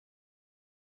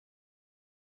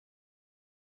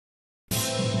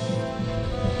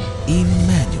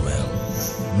Emmanuel.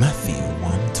 Matthew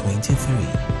 1:23.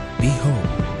 Behold,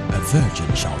 a virgin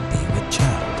shall be with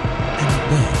child, and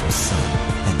bear a son,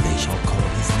 and they shall call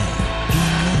his name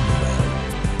Emmanuel,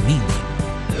 meaning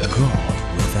God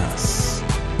with us.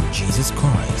 Jesus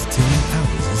Christ still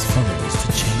empowers his followers to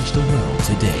change the world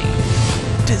today.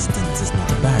 Distance is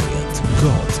not a barrier to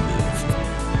God's move.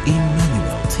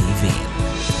 Emmanuel TV.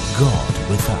 God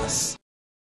with us.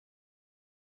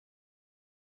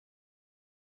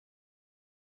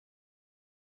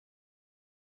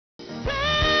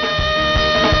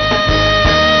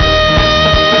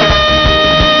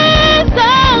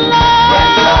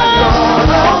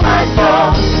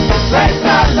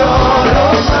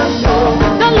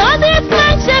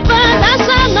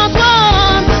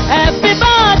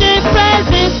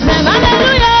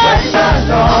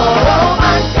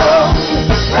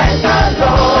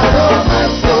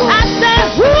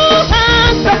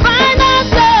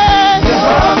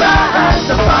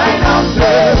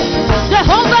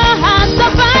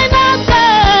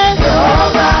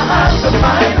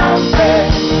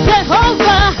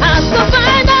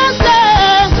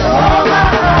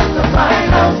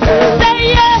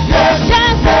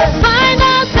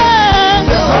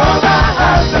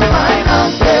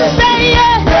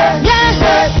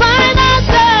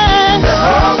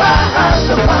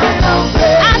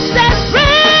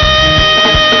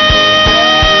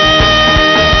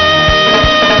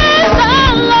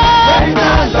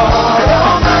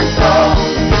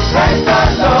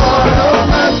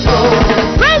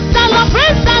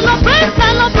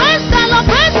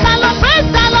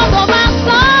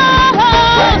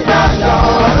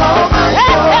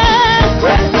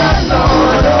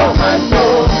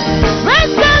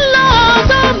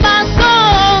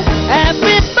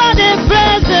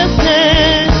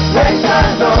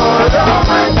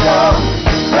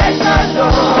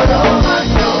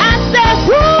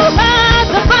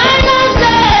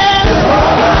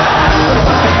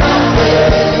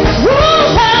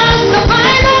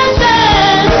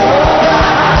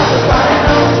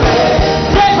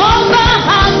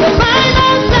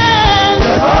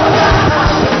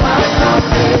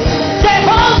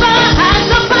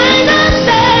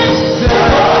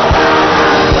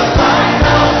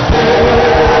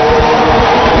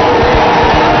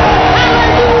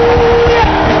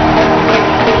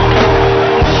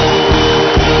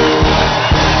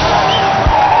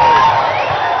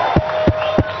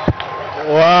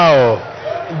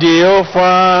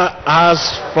 Jehovah has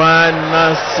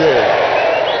finances.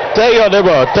 Tell your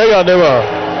neighbor.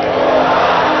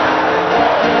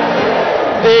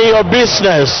 In your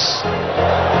business,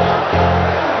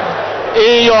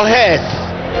 in your health,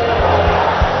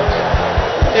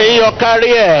 in your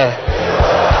career,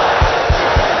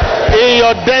 in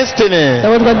your destiny.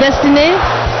 Dans votre destinée,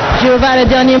 Jéhovah a le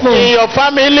dernier mot. In your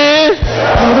family.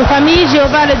 Dans votre famille,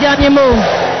 Jéhovah a le dernier mot.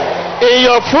 In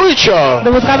your future.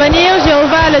 Dans votre avenir,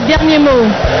 Jéhovah a le dernier mot.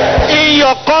 In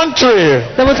your country.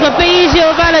 Dans votre pays,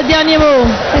 Jéhovah a le dernier mot.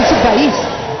 En su país.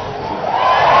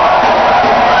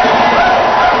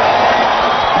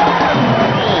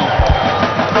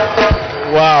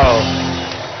 Wow.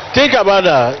 Think about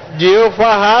that.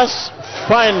 Jehovah has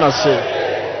finances.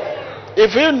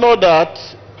 If you know that,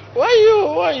 why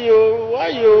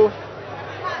you?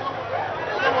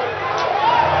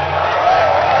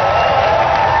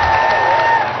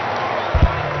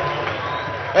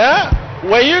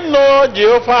 When you know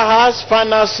Jehovah has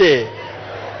finances,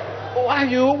 why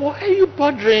are you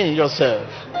bothering yourself?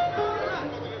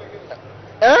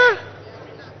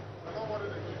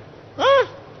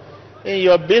 In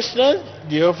your business,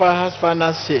 Jehovah has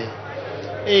finances.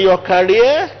 In your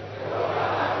career,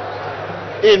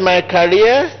 in my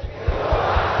career,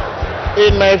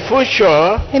 in my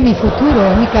future, En mi futuro,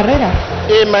 en mi carrera,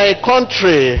 in my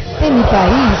country, en mi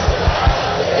país,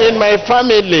 in my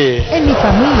family, en mi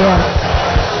familia.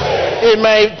 in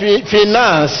my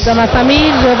finance, Dans ma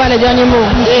famille, Jéhovah a le dernier mot.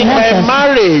 in my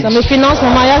marriage. Dans mes finances, mon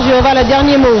mariage, Jéhovah a le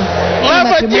dernier mot.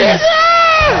 Love of Jesus.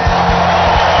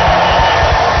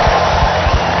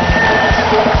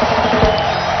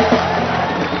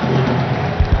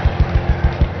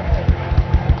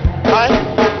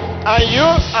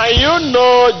 And you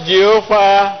know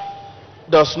Jehovah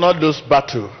does not lose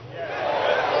battle.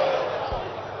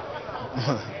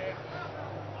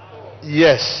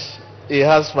 Yes, he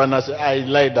has finances. I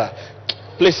like that.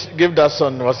 Please give that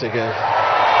son once again.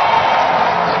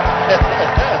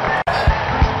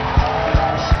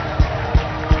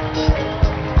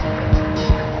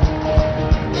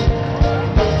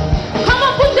 Come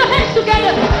on, put your hands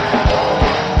together.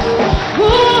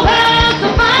 Who has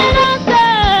the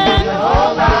finances?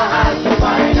 Jehovah has the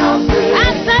finances. I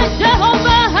said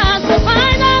Jehovah has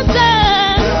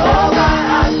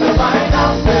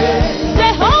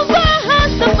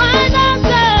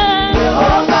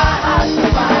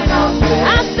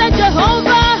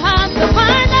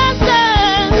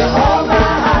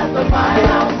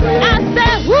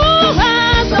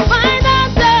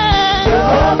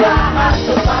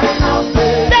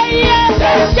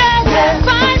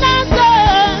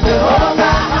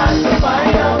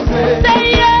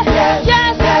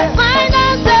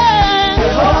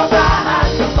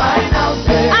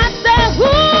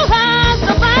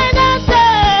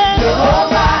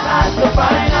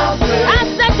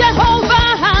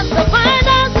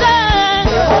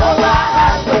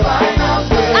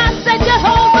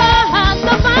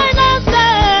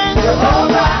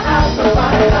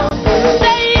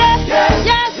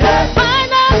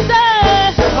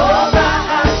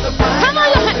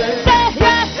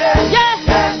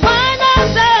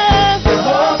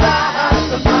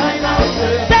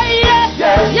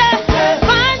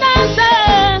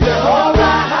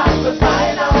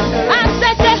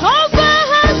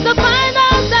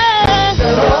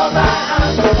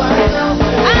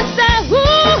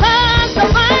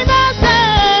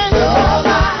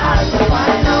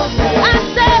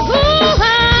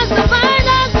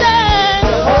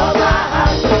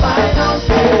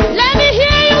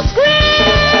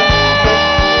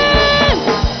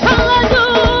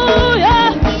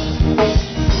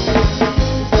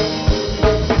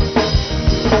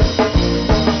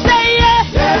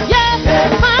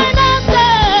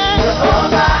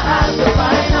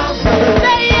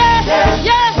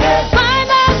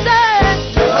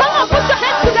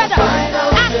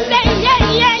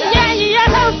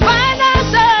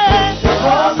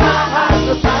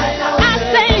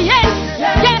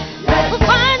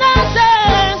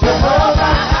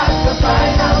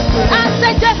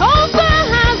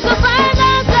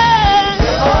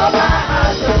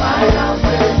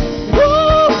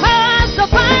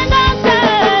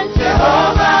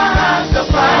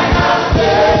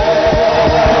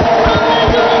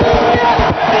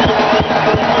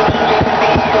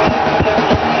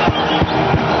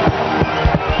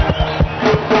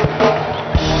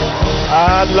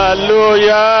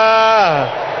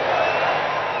Hallelujah.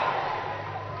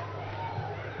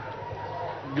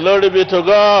 Glory be to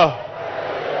God.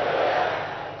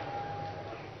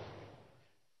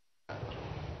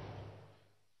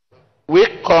 We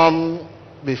come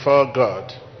before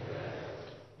God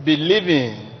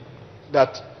believing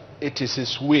that it is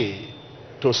His way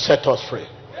to set us free.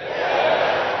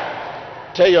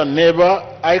 Tell your neighbor,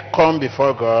 I come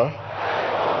before God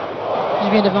Je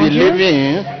viens devant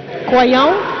believing Dieu,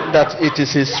 croyant that it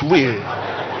is His will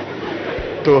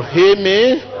to heal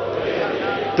me,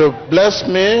 to bless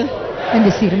me,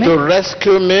 bendecirme, to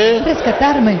rescue me,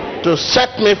 rescatarme, to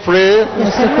set me free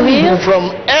de secourir,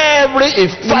 from every de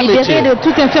libérer infirmity. de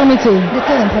toute infirmité. de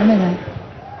toda enfermedad.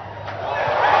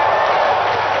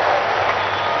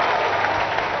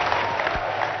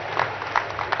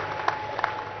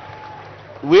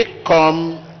 We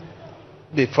come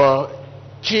before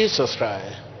Jesus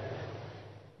Christ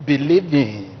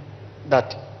believing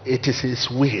that it is His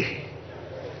will.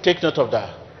 Take note of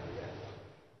that.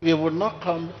 We will not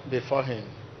come before Him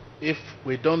if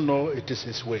we don't know it is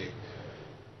His way.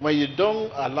 When you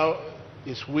don't allow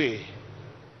His way,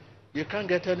 you can't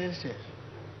get anything.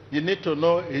 You need to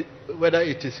know whether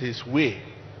it is His way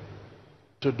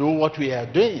to do what we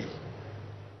are doing.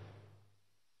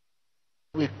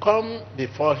 We come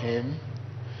before Him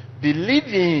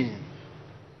believing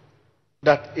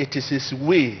that it is His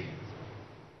way.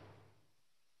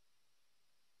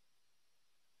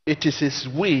 It is His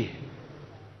way.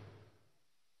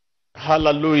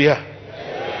 Hallelujah.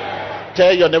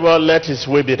 Tell your neighbor, let His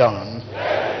will be done.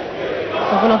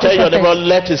 Sa volonté Tell your soit neighbor, faite.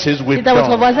 let His will be Dites à votre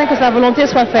done. voisin que sa volonté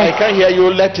soit I faite. can hear you,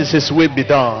 let His will be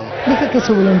done. Deja que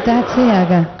su voluntad se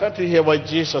haga. Can't you hear what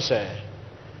Jesus said?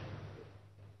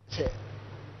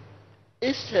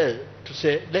 Instead to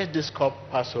say, let this cup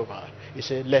pass over, He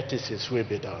said, let His will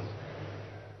be done.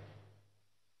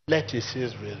 Let His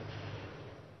will.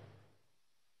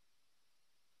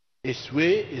 His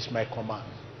way is my command.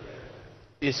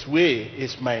 His way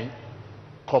is my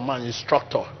command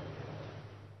instructor.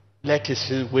 Let His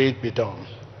will be done.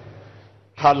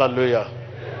 Hallelujah.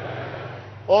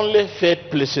 Only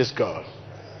faith pleases God.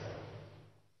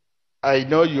 I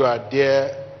know you are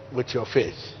there with your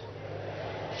faith.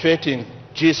 Faith in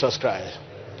Jesus Christ.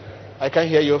 I can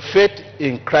hear you. Faith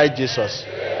in Christ Jesus.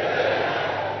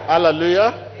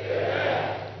 Hallelujah.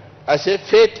 I say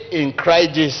faith in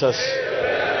Christ Jesus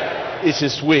is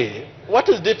His way. What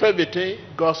is different between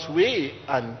God's way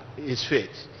and His faith?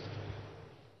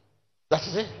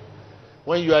 That's it.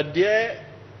 When you are there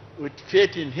with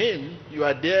faith in Him, you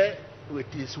are there with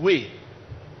His way.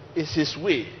 It's His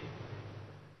way.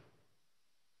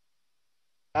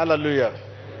 Hallelujah.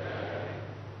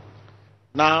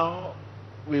 Now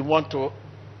we want to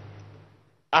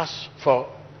ask for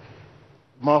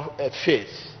more faith.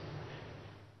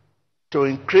 To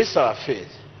increase our faith,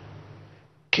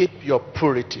 keep your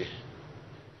purity.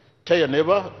 Tell your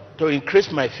neighbor, to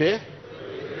increase my faith,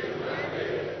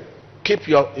 keep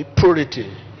your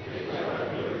purity.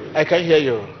 I can hear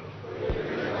you.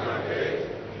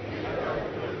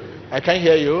 I can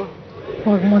hear you.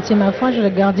 Pour augmenter ma foi, je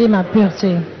vais garder ma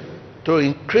pureté. To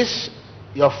increase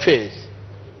your faith,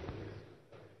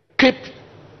 keep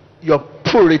your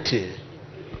purity.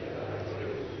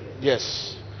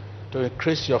 Yes. To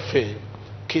increase your faith,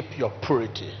 keep your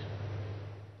purity.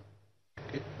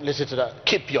 Listen to that.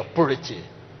 Keep your purity.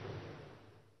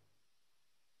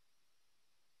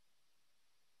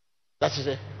 That's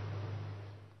it.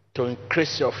 To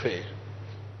increase your faith,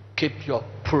 keep your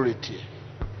purity.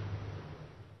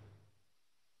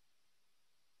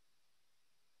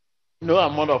 No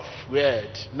amount of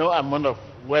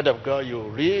word of God you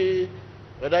read,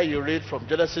 whether you read from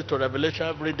Genesis to Revelation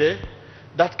every day,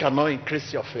 that cannot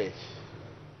increase your faith.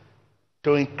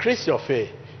 To increase your faith,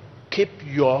 keep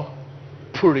your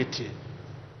purity.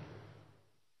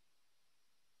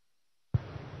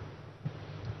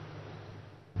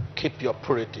 Keep your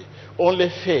purity. Only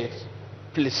faith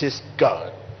pleases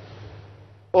God.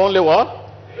 Only what?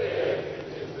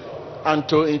 And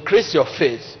to increase your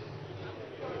faith,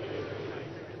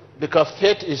 because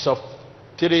faith is of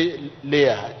three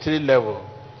levels.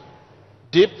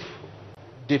 Deep,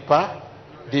 deeper,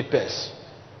 deepest.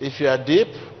 If you are deep,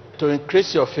 to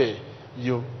increase your faith,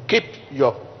 you keep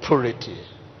your purity.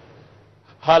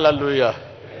 Hallelujah.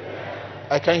 Amen.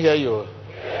 I can hear you.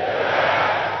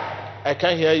 I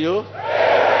can hear you.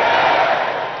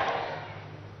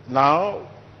 Now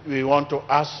we want to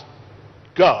ask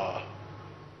God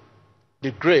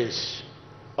the grace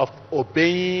of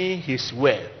obeying His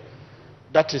word.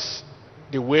 That is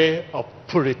the way of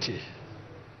purity.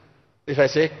 If I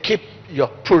say keep your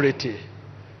purity,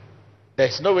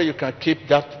 There's no way you can keep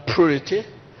that purity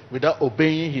without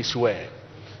obeying His word.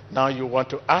 Now you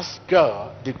want to ask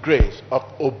God the grace of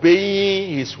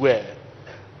obeying His word.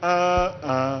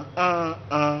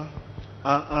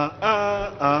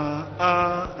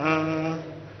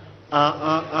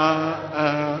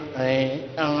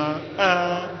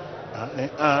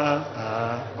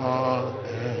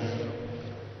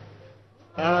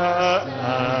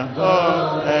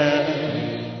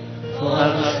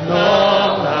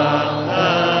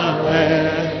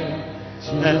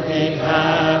 And be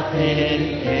happy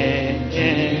in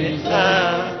Jesus.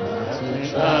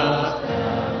 Trust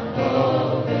and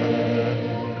obey.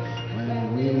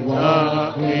 When we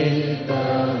walk with the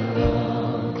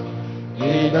Lord,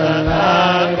 in the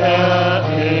night and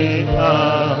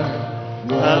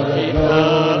the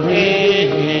glory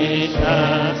He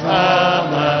shines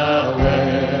our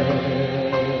way.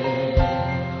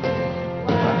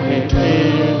 When we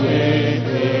live with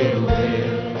Him,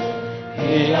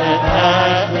 He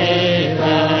has made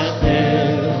us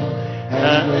still,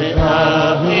 and we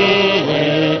love Him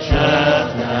in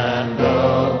trust and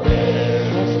obey.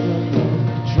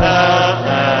 Trust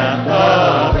and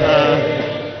obey.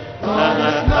 For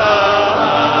there's no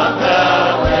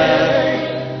other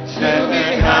way to be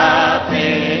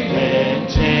happy in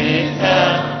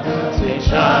Jesus. We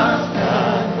trust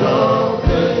and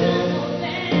obey.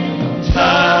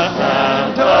 Trust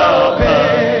and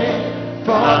obey.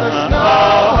 For there's no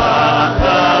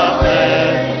other way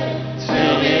to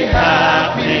be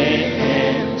happy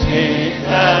in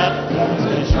Jesus.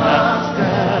 To trust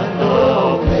and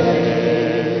obey.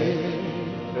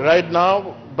 Right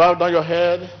now, bow down your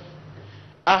head.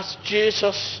 Ask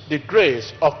Jesus the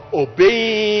grace of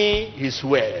obeying His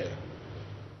word.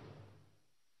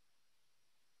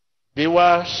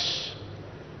 Viewers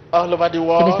all over the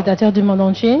world, Téléspectateurs du monde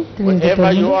entier,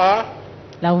 wherever you are,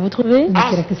 là où vous vous trouvez,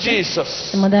 ask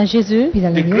Jesus demandez à Jésus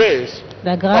the grace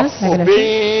la grâce of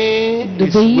obeying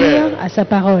His d'obéir word. a sa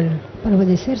parole. para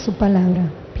obedecer su palabra.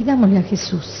 Pidámosle a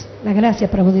Jesús la gracia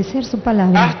para obedecer su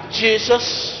palabra. Ask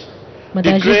Jesus Demandez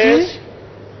à the Jésus grace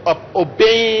of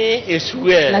obeying His la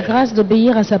word. grâce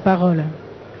d'obéir à sa parole.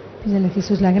 Pídale a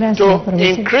Jesús la gracia To para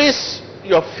obedecer. increase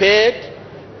your faith,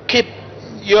 keep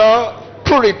your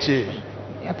purity.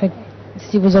 Afin que,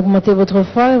 si vous augmentez votre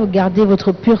foi, vous gardez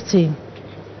votre pureté.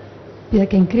 Pida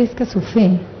que crezca su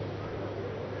fe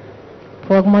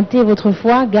Pour augmenter votre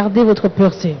foi, gardez votre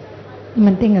pureté. y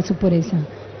mantenga su pureza.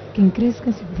 Que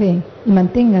crezca su fe y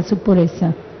mantenga su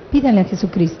pureza. Pídale a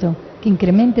Jesucristo que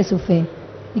incremente su fe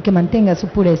y que mantenga su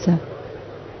pureza.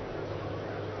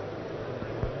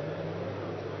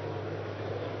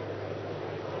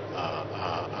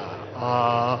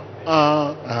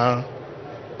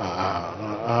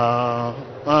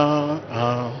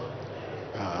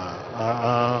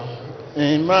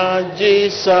 In my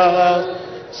Jesus,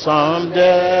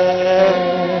 someday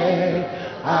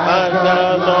I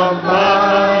got on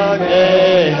my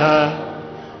day,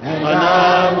 and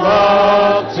I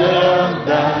walk till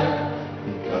die,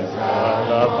 because I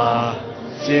love my,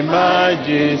 see my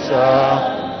Jesus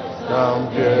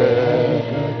someday.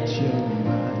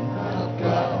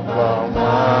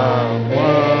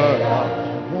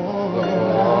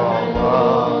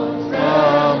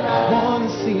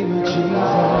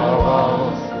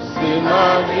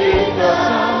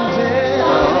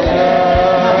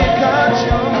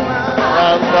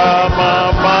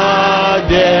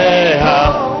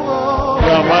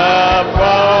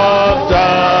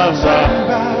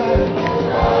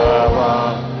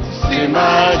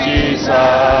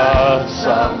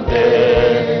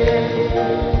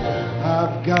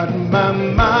 I've got my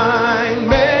mind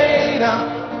made up,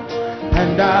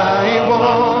 and I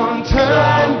won't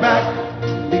turn back,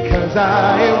 because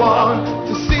I want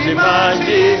to see my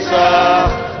Jesus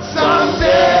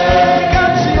someday.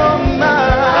 Got your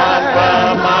mind. I've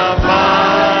got my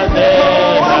mind made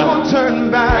up. I won't turn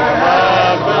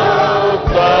back,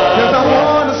 because I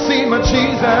want to see my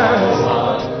Jesus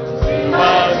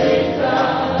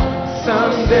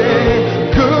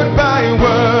someday. Goodbye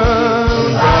world,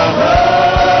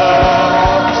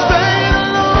 stay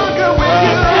longer with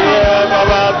you.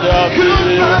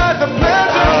 Goodbye the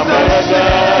pleasures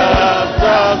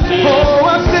of sin. Oh,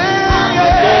 I say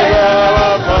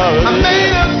I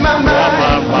made a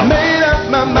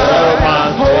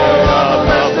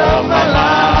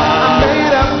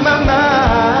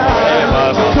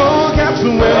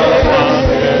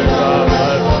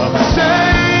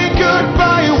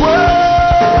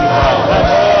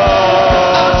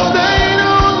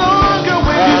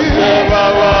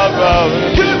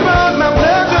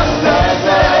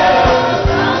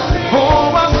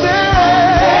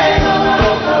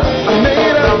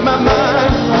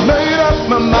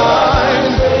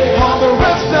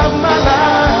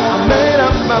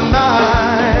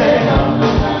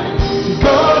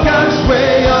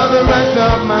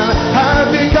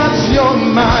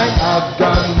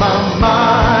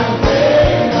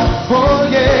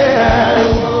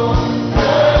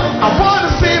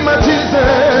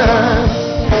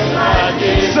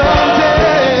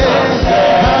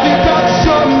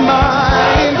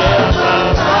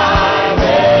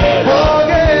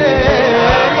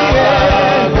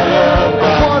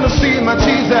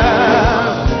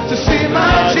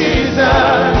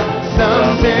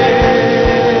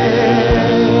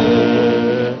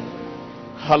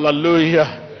Hallelujah.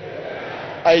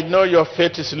 I know your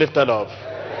faith is lifted up.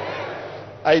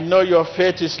 I know your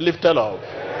faith is lifted up.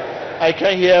 I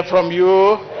can hear from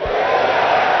you.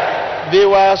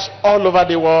 Viewers all over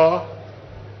the world,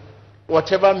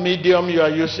 whatever medium you are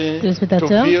using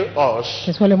to view us,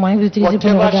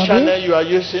 whatever channel you are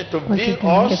using to view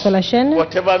us,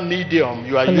 whatever medium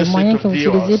you are using to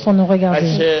view us, I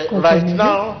say right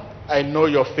now, I know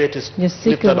your faith is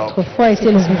lifted up.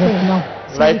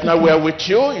 Right now we are with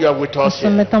you, you are with us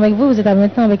here.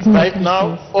 Right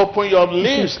now, open your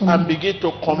lips and begin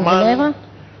to command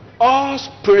all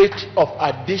spirit of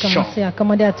addiction.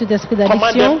 Command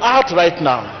them out right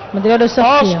now.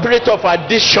 All spirit of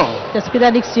addiction. All spirit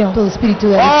of addiction.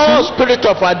 All spirit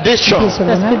of addiction.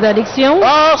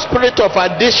 All spirit of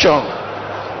addiction.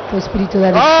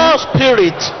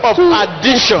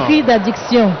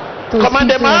 Command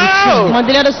them out.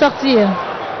 Demandez-leur de sortir.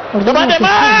 Command them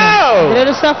out. Demandez-leur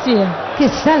de sortir. Que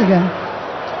salga.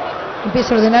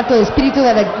 Empiezo a ordenar todo espíritu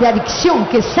de adicción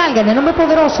que salga en el nombre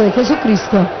poderoso de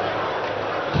Jesucristo.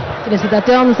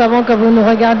 Téléspectateurs, nous savons que vous nous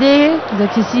regardez, vous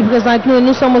êtes ici présents avec nous et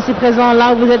nous sommes aussi présents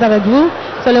là où vous êtes avec vous.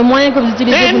 C'est le moyen que vous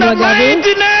utilisez pour nous regarder.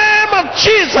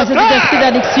 C'est cet esprit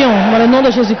d'addiction dans le nom de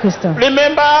Jésus-Christ.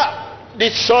 Remember the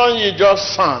song you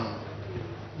just sang.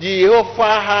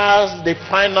 Jehovah has the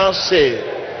final say.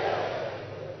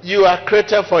 You are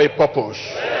created for a purpose.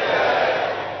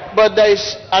 But there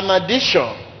is an addition.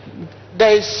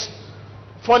 There is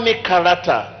funny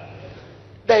character.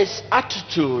 There is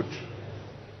attitude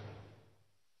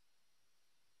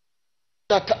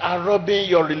that are robbing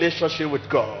your relationship with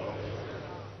God.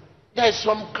 There is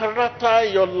some character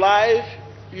in your life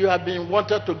you have been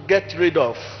wanted to get rid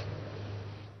of.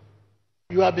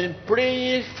 You have been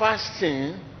praying,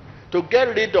 fasting to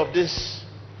get rid of this.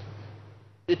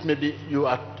 It may be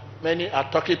many are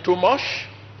talking too much,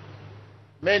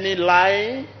 many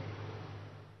lying,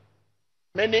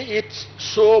 many eat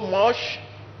so much.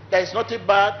 There is nothing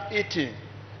bad eating,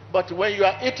 but when you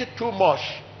are eating too much,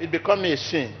 it becomes a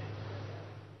sin.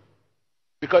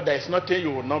 Because there is nothing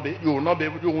you will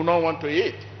not want to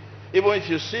eat. Even if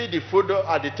you see the food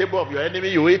at the table of your enemy,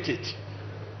 you eat it.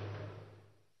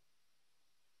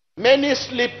 Many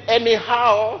sleep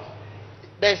anyhow.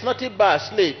 There is nothing bad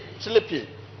sleeping.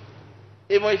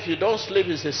 Even if you don't sleep,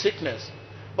 it's a sickness.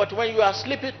 But when you are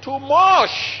sleeping too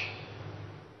much,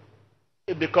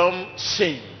 it becomes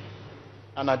sin,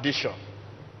 an addiction.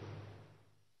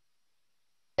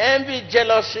 Envy,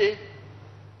 jealousy,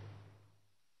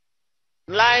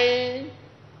 lying,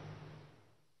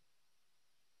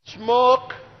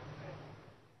 smoke,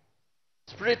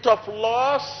 spirit of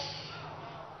loss,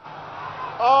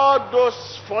 all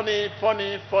those funny.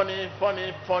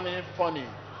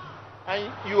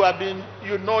 And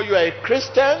you know you are a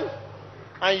Christian,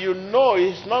 and you know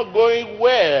it's not going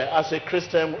well as a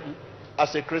Christian.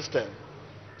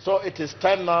 So it is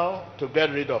time now to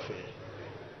get rid of it.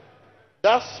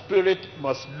 That spirit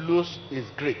must lose its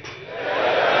grip.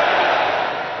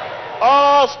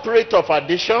 All spirit of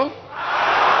addiction,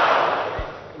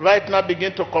 right now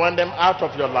begin to command them out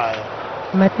of your life.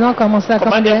 Maintenant, commencez à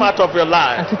commander à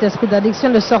tout esprit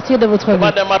d'addiction de sortir de votre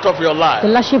vie, de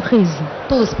lâcher prise.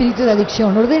 Todo espíritu de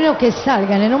adicción, ordeno que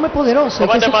salga en el nombre poderoso de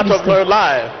Jesucristo.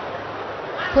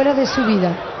 Fuera de su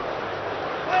vida.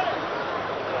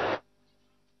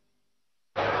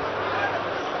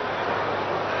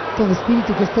 Todo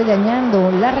espíritu que esté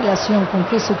dañando la relación con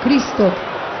Jesucristo,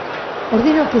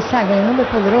 ordeno que salga en el nombre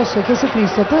poderoso de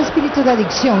Jesucristo. Todo espíritu de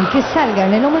adicción, que salga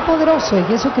en el nombre poderoso de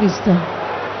Jesucristo.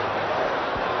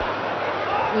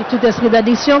 Et tout esprit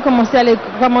d'addiction, commencez à les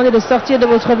commander de sortir de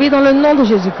votre vie dans le nom de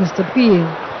Jésus-Christ. Priez.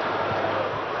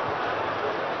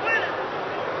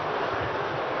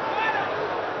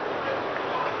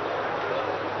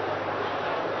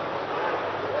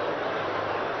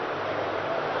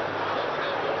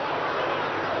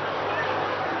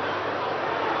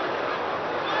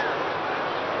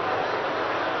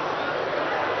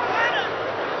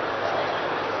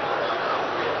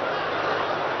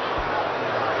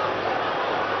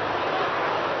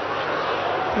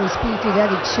 Espíritu de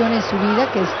adicción en su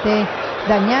vida que esté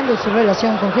dañando su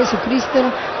relación con Jesucristo,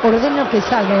 ordeno que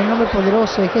salga en el nombre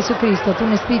poderoso de Jesucristo. Tú,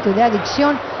 un espíritu de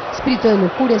adicción, espíritu de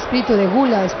locura, espíritu de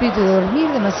gula, espíritu de dormir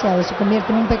demasiado, se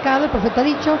convierte en un pecado. El profeta ha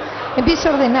dicho, empieza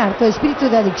a ordenar todo espíritu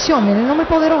de adicción en el nombre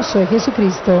poderoso de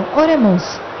Jesucristo.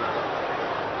 Oremos.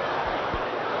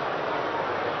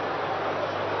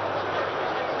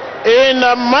 In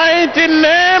the mighty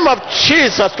name of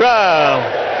Jesus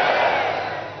Christ.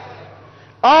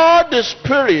 All the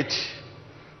spirits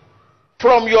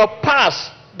from your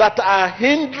past that are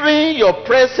hindering your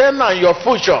present and your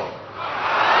future,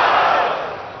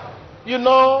 You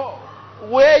know,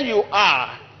 where you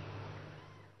are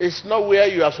is not where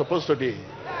you are supposed to be.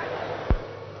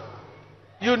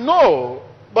 You know,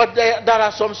 but there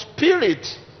are some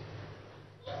spirits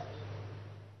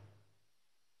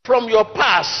from your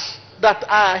past that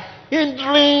are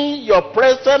hindering your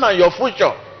present and your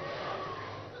future.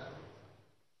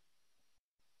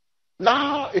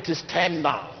 Now it is time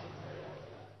now.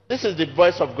 This is the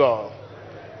voice of God.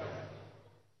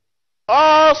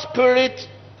 All spirits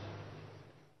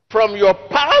from your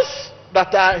past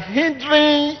that are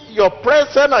hindering your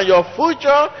present and your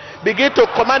future, begin to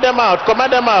command them out.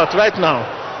 Command them out right now.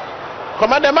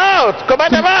 Command them out.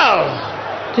 Command them out.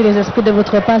 Tous les esprits de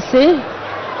votre passé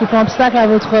qui font obstacle à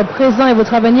votre présent et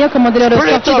votre avenir, commandez-leur de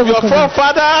Spirit sortir de of your votre vie.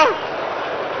 forefather,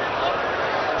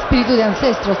 Espíritu de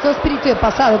ancestros, todo espíritu de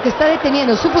pasado que está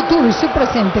deteniendo su futuro y su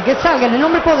presente, que salga en el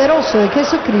nombre poderoso de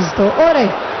Jesucristo. Ore.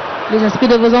 Les esprits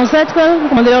de vos ancêtres,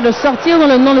 commandez-leur de sortir dans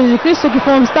le nom de Jésus-Christ, ceux qui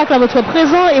font obstacle à votre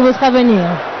présent et votre avenir.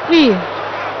 Priez.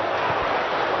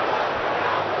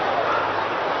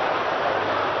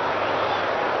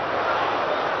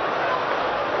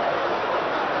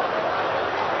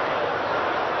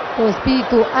 Todo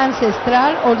espíritu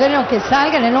ancestral, ordeno que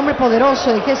salga en el nombre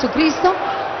poderoso de Jesucristo.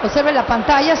 Observe la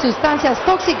pantalla, sustancias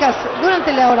tóxicas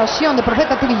durante la oración del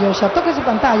profeta Tibiyosha. Toque su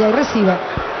pantalla y reciba.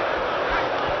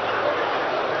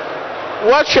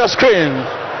 watch your screen.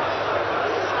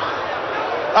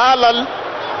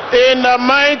 In the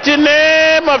mighty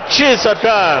name of Jesus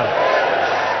Christ.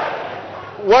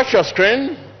 Watch your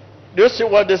screen. Do you see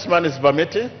what this man is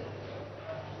vomiting?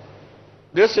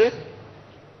 Do you see?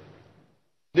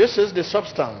 This is the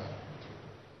substance.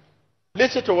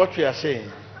 Listen to what we are saying.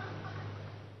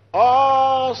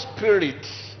 All spirits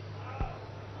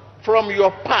from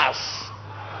your past.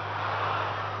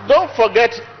 Don't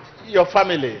forget your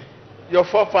family, your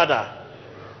forefather,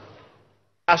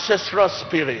 ancestral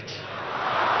spirit.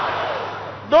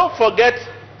 Don't forget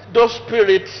those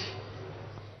spirits.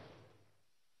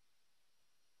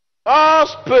 All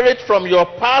spirits from your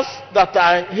past that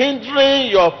are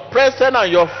hindering your present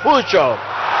and your future.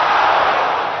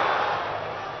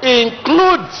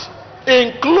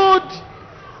 Include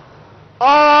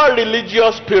all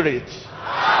religious spirits.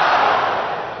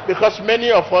 Because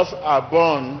many of us are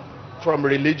born from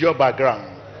religious background.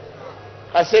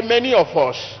 I say many of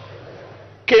us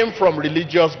came from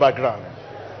religious background.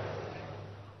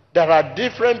 There are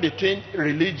difference between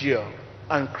religion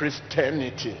and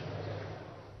Christianity.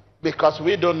 Because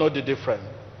we don't know the difference.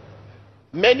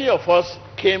 Many of us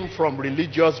came from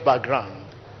religious background.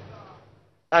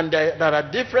 And there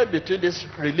are difference between this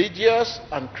religious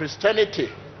and Christianity.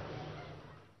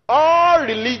 All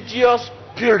religious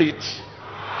spirits.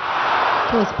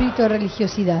 Tu espíritu de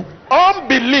religiosidad.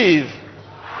 Unbelief.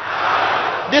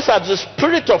 These are the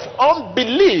spirit of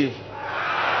unbelief.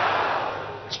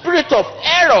 Spirit of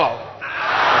error.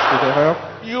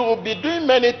 You will be doing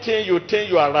many things you think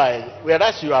you are right,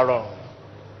 whereas you are wrong.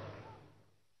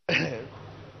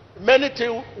 Many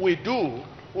things we do,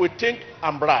 we think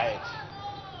I'm right,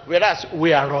 whereas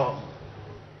we are wrong.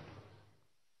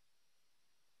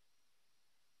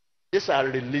 These are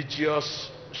religious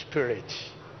spirits.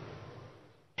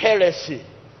 Heresy.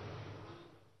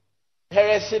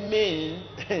 Heresy means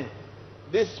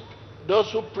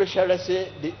those who preach heresy,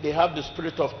 they have the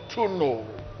spirit of true know.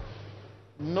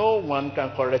 No one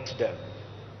can correct them.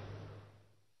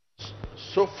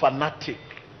 So fanatic.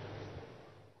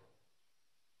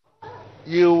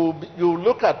 You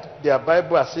look at their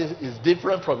Bible as if it's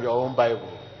different from your own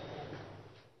Bible.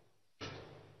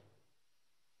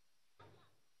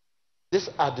 These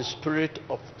are the spirit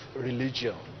of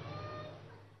religion.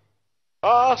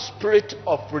 All spirit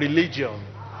of religion.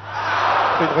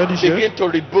 Begin to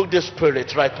rebuke this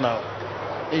spirit right now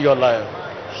in your life.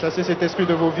 Chassez cet esprit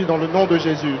de vos vies dans le nom de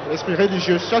Jésus. Esprit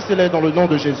religieux, chassez-les dans le nom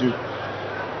de Jésus.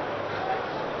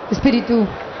 Espíritu,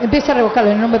 empieza a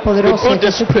revocarlo en el nombre poderoso Rebuke de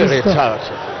the spirit Jesucristo. out.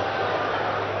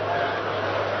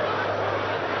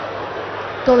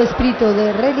 Todo espíritu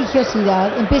de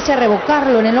religiosidad, empiece a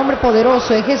revocarlo en el nombre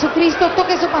poderoso de Jesucristo.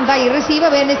 Toque su pantalla y reciba,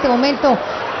 ve en este momento,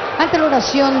 ante la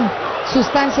oración,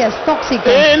 sustancias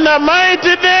tóxicas. In the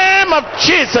mighty name of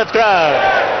Jesus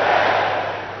Christ.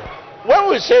 When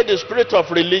we say the spirit of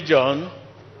religion,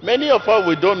 many of us,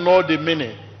 we don't know the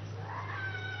meaning.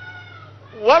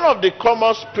 One of the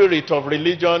common spirit of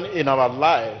religion in our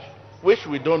life, which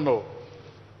we don't know,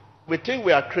 we think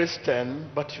we are Christian,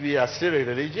 but we are still a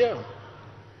religion.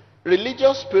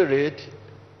 Religious spirit,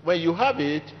 when you have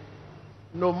it,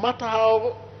 no matter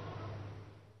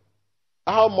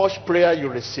how much prayer you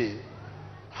receive,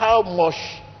 how much,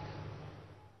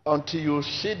 until you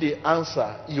see the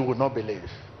answer, you will not believe.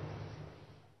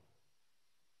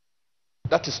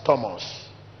 That is Thomas.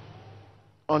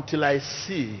 Until I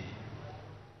see.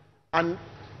 And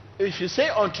if you say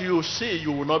until you see,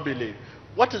 you will not believe.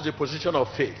 What is the position of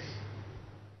faith?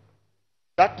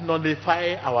 That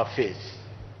nullifies our faith.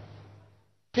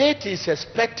 Faith is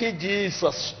expecting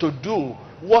Jesus to do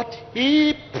what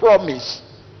he promised.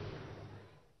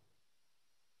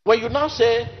 When you now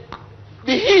say,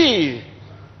 be healed.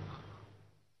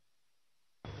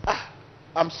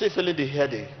 I'm still feeling the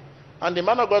headache. And the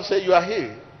man of God said, you are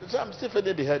healed. He said, I'm still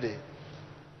feeling the headache.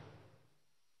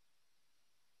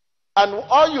 And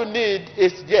all you need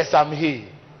is, yes, I'm healed.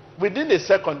 Within a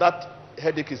second, that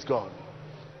headache is gone.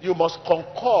 You must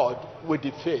concord with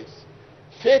the faith.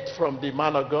 Faith from the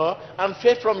man of God and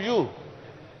faith from you.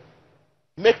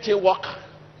 Make it work.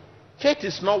 Faith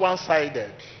is not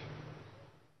one-sided.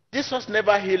 Jesus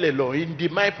never healed alone. He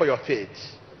demand for your faith.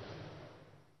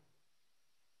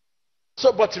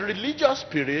 So, but religious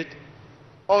spirit,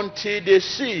 until they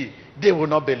see, they will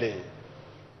not believe.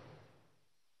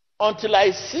 Until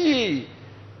I see,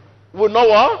 will know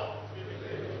what?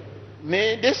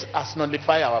 This has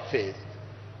nullified our faith.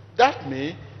 That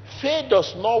means faith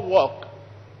does not work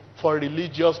for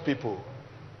religious people.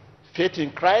 Faith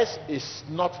in Christ is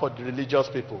not for the religious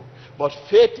people, but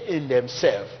faith in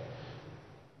themselves.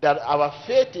 That our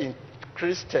faith in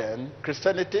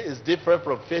Christianity is different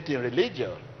from faith in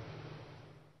religion.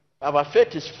 Our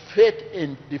faith is faith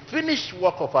in the finished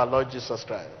work of our Lord Jesus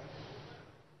Christ.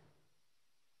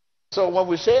 So when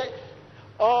we say,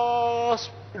 oh,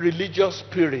 religious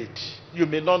spirit, you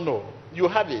may not know. You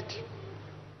have it.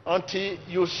 Until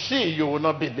you see, you will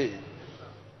not believe.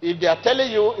 If they are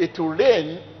telling you it will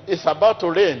rain, it's about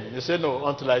to rain, you say, no,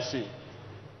 until I see.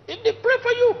 If they pray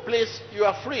for you, please, you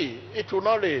are free. It will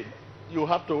not rain.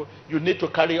 You need to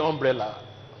carry umbrella.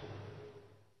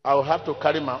 I will have to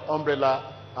carry my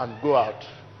umbrella and go out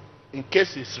in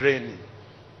case it's raining.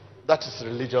 That is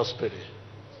religious spirit.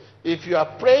 If you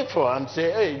are praying for and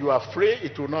say, hey, you are free,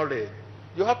 it will not rain.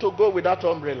 You have to go without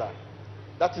umbrella.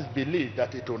 That is belief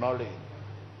that it will not rain.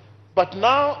 But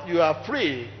now you are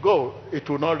free, go, it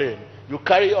will not rain. You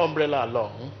carry umbrella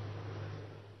along.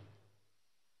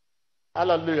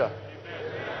 Hallelujah.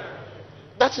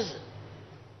 That is it.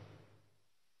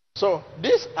 So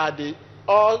these are the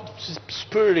all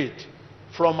spirit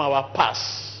from our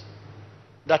past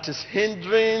that is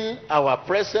hindering our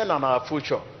present and our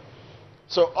future.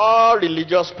 So all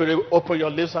religious spirit, open your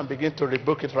lips and begin to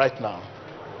rebuke it right now.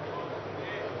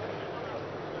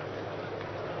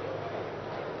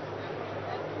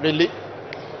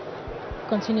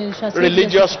 Continuez de chasser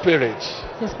religious spirit.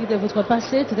 tout esprit de votre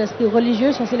passé, tout esprit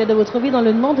religieux, chassez-les de votre vie dans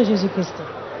le nom de Jésus-Christ.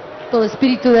 Todo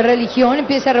espíritu de religión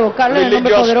empieza a revocarlo en el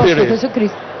nombre Religious poderoso de spirit.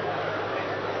 Jesucristo.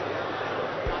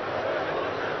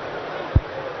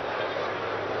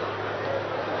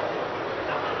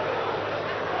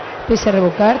 Empieza a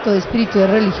revocar todo espíritu de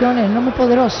religión en el nombre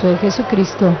poderoso de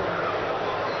Jesucristo.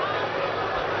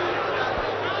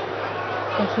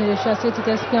 Continuez de chasser tout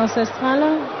esprit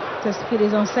ancestral, tout esprit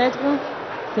des ancêtres,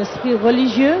 tout esprit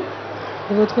religieux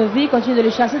de votre vie. Continuez de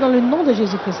les chasser dans le nom de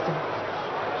Jésus-Christ.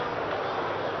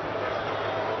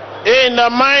 In the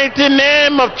mighty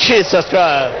name of Jesus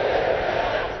Christ.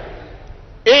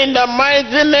 In the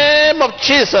mighty name of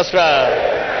Jesus Christ.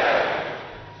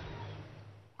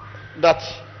 That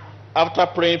after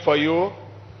praying for you,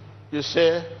 you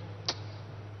say,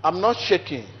 I'm not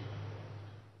shaking.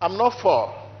 I'm not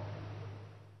fall.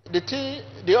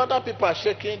 The other people are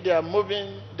shaking, they are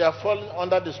moving, they are falling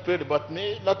under the spirit, but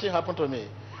me, nothing happened to me.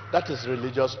 That is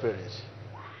religious spirit.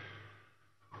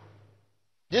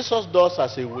 Jesus does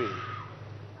as a way.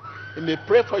 He may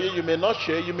pray for you, you may not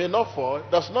share, you may not fall.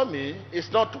 Does not mean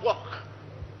it's not work.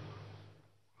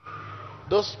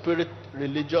 Those spirit,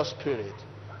 religious spirit,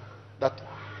 that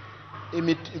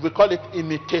we call it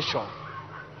imitation.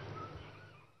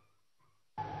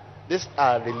 These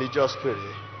are religious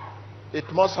spirit. It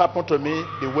must happen to me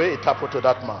the way it happened to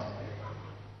that man.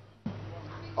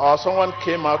 Or someone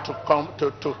came out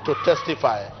to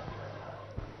testify.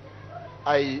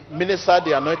 I ministered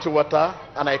the anointing water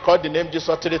and I called the name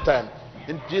Jesus 3 times.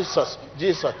 In Jesus,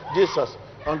 Jesus, Jesus.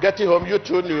 On getting home, you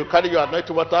too, you carry your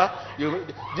anointing water.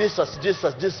 Jesus,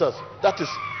 Jesus, Jesus. That is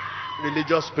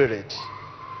religious spirit.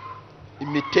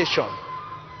 Imitation.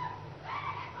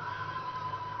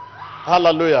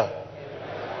 Hallelujah.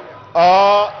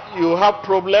 Or you have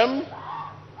problem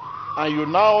and you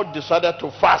now decided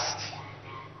to fast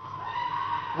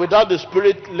without the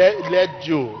spirit led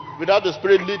you, without the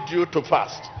spirit lead you to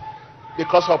fast.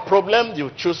 Because of problem,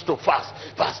 you choose to fast.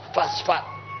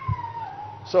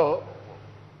 So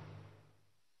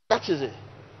that is it.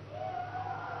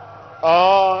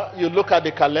 Or you look at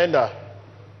the calendar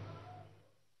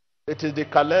It is the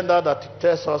calendar that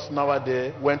tells us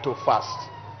nowadays when to fast.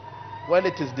 When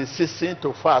it is the season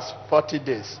to fast 40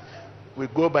 days, we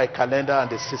go by calendar and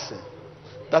the season.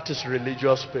 That is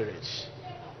religious spirit.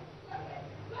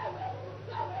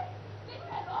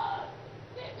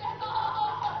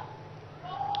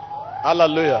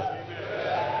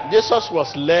 Hallelujah. Jesus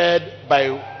was led by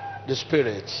the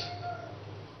Spirit.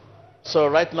 So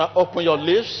right now, open your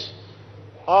lips.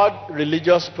 All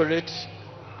religious spirits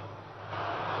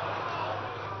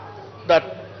that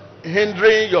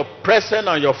hindering your present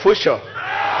and your future,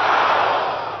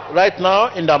 right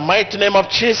now, in the mighty name of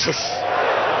Jesus,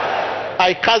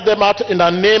 I cast them out in the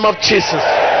name of Jesus.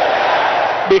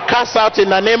 Be cast out in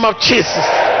the name of Jesus.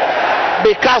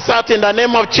 Be cast out in the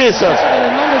name of Jesus.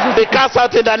 Be cast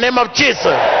out in the name of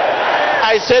Jesus.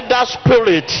 I said that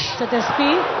spirit, that spirit,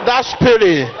 that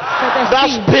spirit, that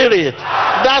spirit,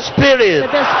 that spirit,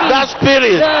 that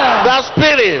spirit, that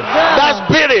spirit, that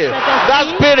spirit, that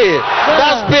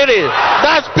spirit,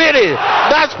 that spirit,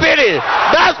 that spirit,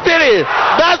 that spirit,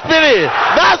 that spirit,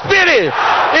 that spirit,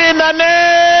 in the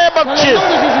name of Jesus.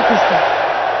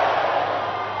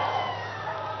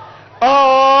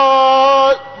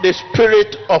 Oh, the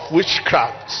spirit of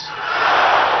witchcraft,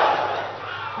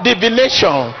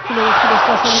 divination,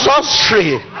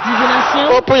 sorcery.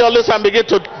 Open your lips and begin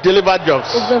to deliver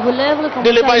jobs.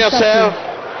 Deliver yourself.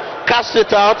 Cast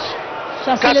it out.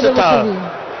 Cast it out.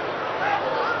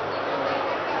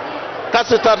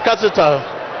 Cast it out. Cast it out.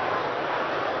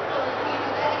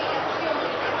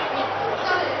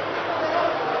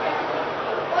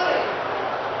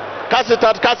 Cast it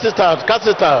out. Cast it out. Cast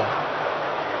it out.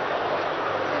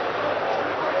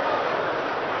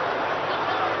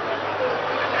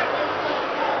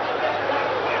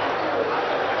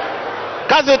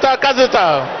 Cast it out, cast it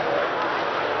out.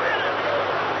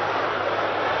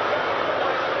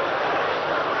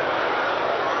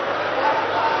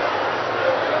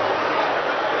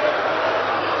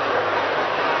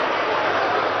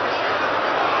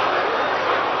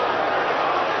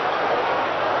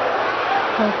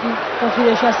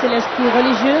 Continuez de chasser l'esprit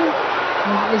religieux,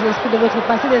 les esprits de votre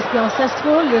passé, les esprits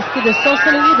ancestraux, l'esprit de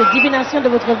sorcellerie, de divination de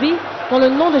votre vie, dans le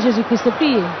nom de Jésus-Christ,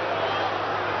 priez.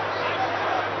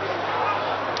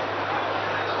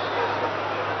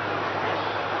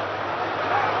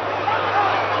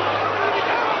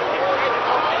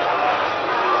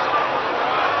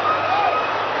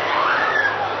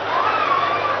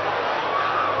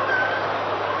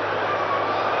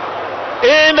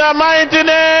 In the mighty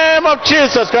name of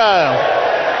Jesus Christ.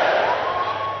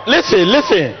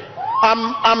 Listen.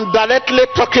 I'm directly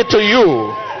talking to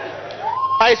you.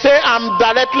 I say I'm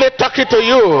directly talking to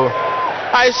you.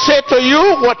 I say to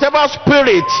you, whatever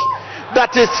spirit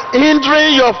that is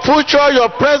hindering your future, your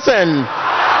present,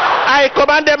 I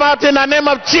command them out in the name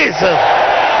of Jesus.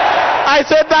 I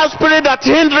said that spirit that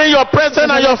hindering your present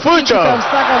and your future.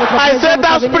 I said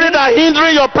that spirit that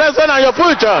hindering your present and your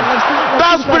future.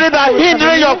 That spirit that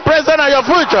hindering your present and your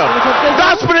future.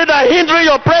 That spirit that hindering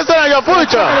your present and your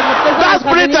future. That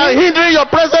spirit that hindering your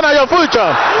present and your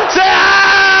future. Say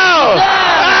ow!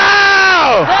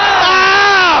 Ow!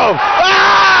 Ow!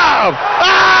 Ow!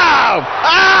 Ow!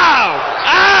 Ow!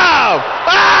 Ow!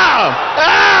 Ow!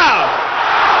 Ow!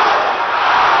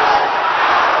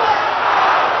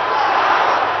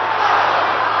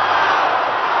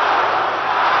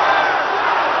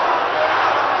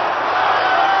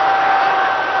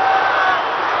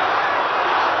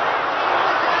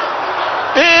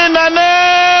 In the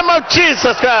name of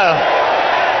Jesus Christ,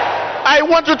 I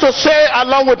want you to say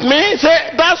along with me,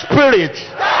 say that spirit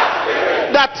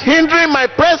that hindering my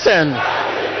present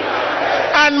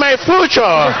and my future,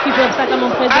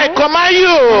 I command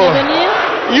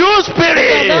you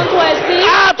spirit,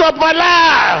 out of my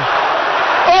life.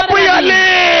 Open your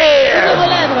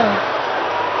lips.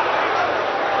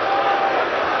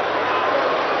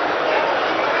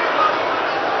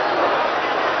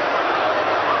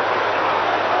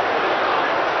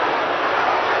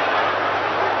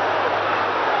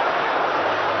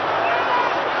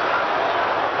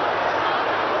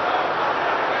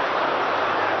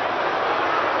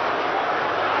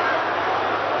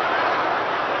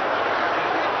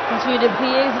 Continuez de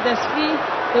prier cet esprit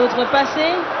de votre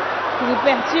passé qui vous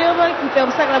perturbe, qui fait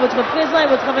obstacle à votre présent et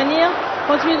votre avenir.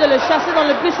 Continuez de le chasser dans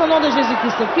le puissant nom de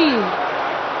Jésus-Christ. Priez.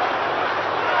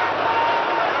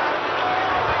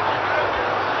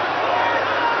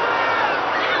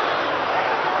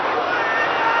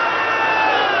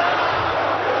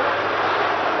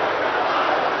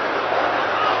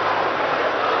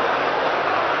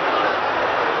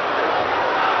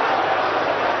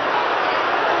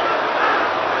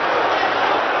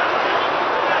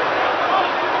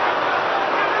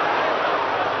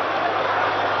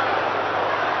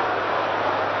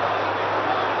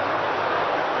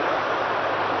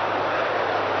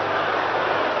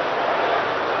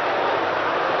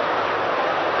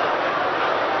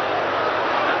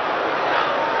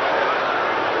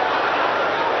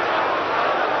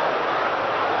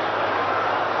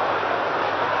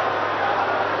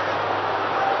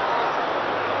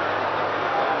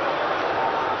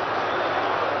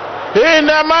 In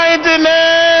the mighty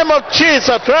name of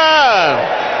Jesus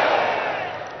Christ.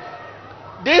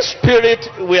 This spirit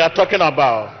we are talking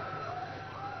about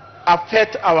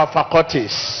affects our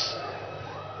faculties.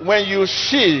 When you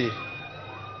see,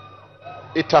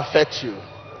 it affects you.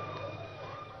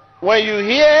 When you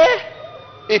hear,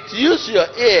 it uses your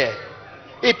ear,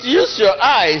 it uses your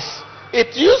eyes,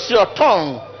 it uses your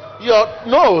tongue, your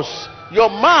nose, your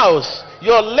mouth,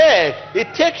 your leg.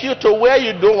 It takes you to where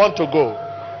you don't want to go.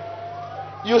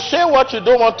 You say what you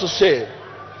don't want to say.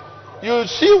 You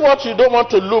see what you don't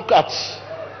want to look at.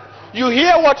 You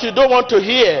hear what you don't want to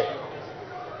hear.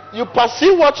 You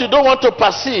perceive what you don't want to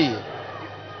perceive.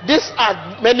 These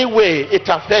are many ways it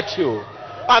affects you.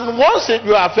 And once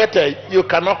you are affected, you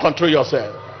cannot control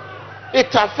yourself.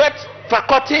 It affects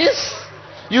faculties.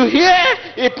 You hear,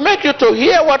 it makes you to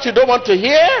hear what you don't want to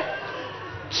hear,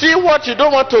 see what you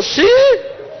don't want to see,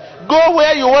 go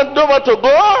where you don't want to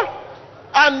go,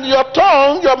 and your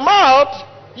tongue, your mouth,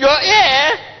 your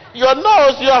ear, your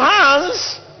nose, your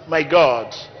hands. My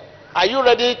God, are you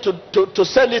ready to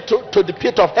send it to the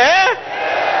pit of hell?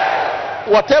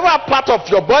 Whatever part of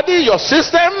your body, your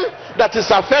system that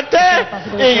is affected,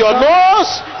 in your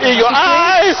nose, in your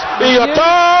eyes, in your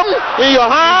tongue, in your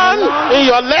hand,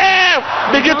 in your leg,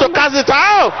 begin to cast it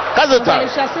out. Cast it out.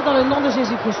 Chasser dans le nom de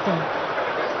Jésus-Christ.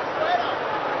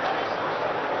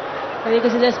 Vous savez que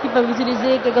ces esprits peuvent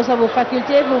utiliser quelles que soient vos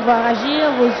facultés pour pouvoir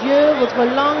agir, vos yeux, votre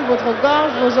langue, votre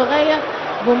gorge, vos oreilles,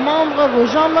 vos membres, vos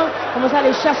jambes. Commencez à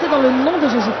les chasser dans le nom de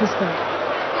Jésus-Christ.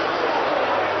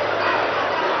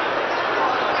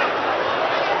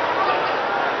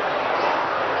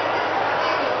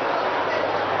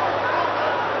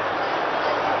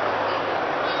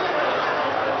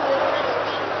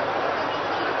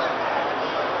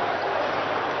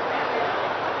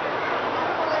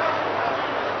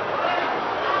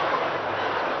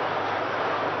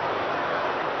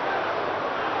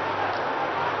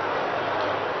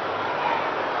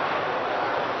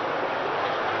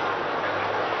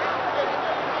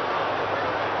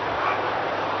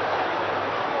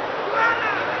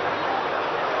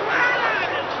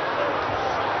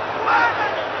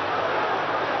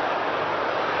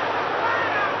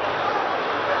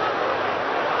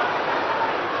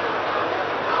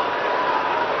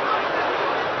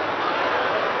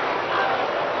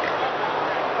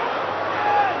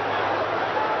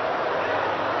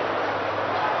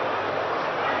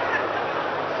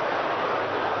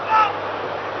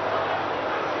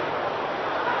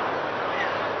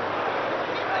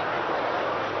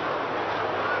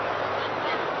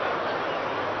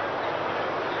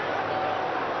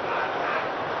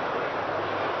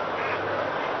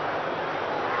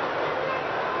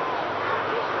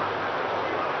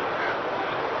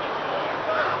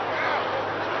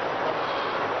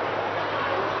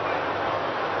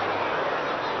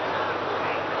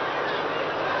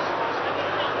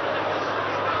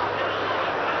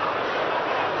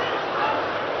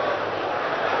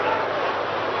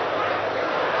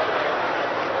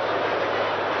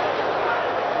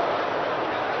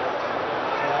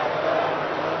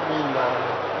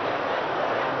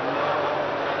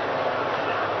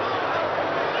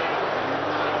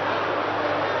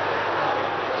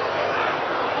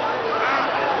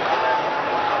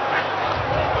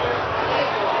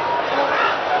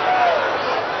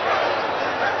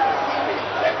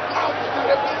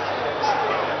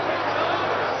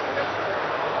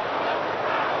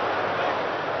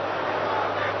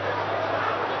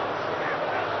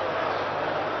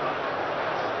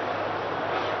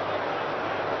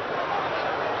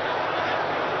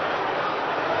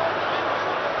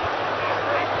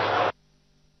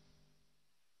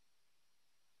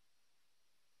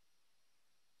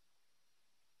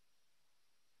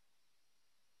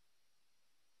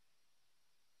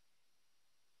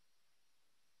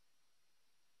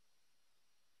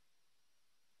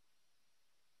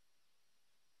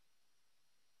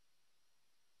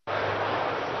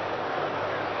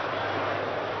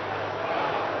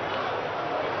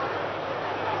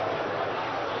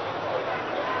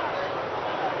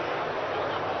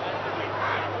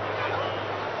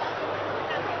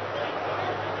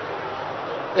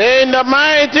 In the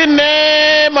mighty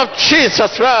name of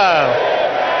Jesus Christ.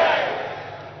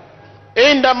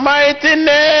 In the mighty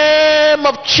name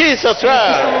of Jesus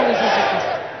Christ.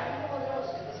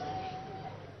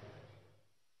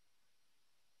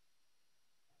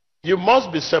 You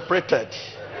must be separated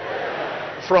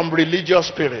from religious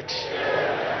spirit.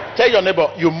 Tell your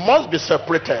neighbor, you must be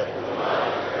separated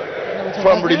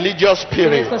from religious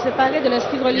spirit.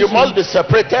 You must be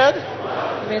separated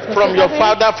from your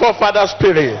forefather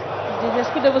spirit.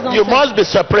 You must be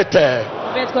separated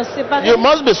D'être séparé. You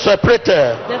must be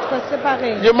separated. D'être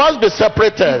séparé. You must be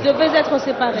separated. Vous devez être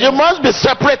séparé. You must be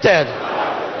separated.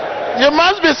 You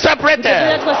must be Vous devez separated.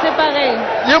 être séparé.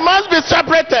 You must be Vous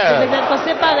separated. devez être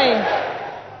séparé.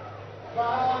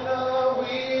 Father,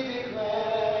 we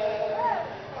declare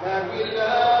that we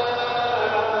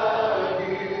love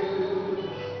you.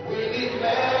 We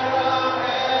declare our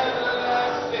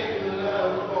everlasting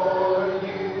love for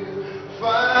you.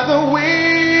 Father, we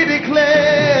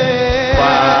declare.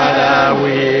 Father,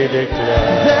 we declare.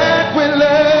 That we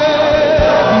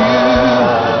love you.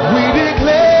 We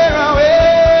declare our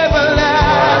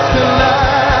everlasting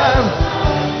love.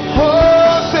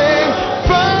 Oh, say,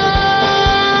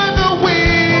 Father, we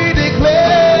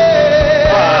declare.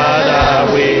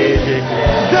 Father, we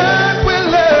declare. That we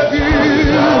love you.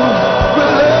 We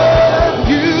love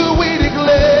you. We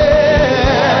declare.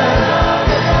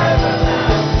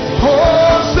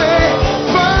 Oh, say,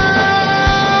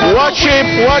 Father. Worship,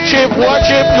 worship,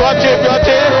 worship, worship,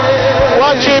 worship.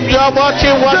 Worship, you're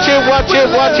watching, watching, watching,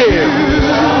 watching.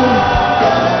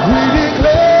 We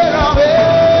declare our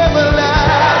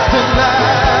everlasting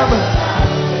love.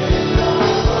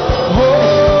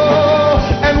 Oh,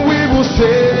 and we will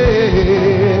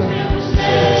say,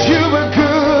 you were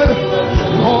good,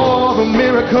 all the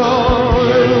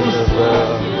miracles.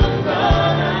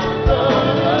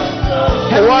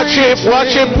 Worship,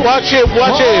 worship, worship, All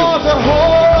worship. the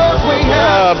horns we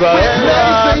have, we're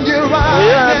placing you right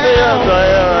now.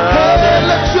 Hey,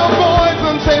 let your voice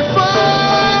and say,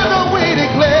 Father, we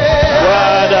declare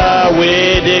Father,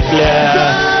 we declare.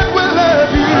 that we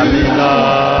love you.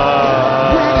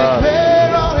 We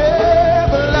declare our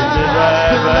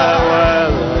everlasting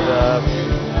love.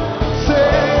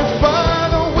 Say,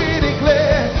 Father, we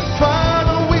declare,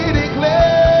 Father, we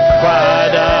declare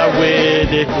Father, we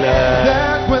declare.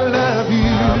 that we love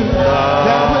you.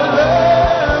 That we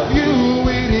love you.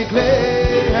 We declare.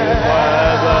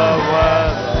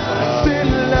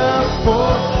 Still love for,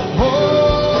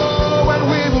 oh, and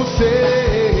we will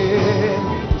say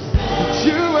that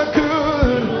you are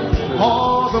good,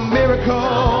 all the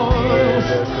miracles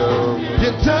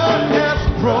you done has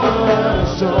brought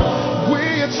us so we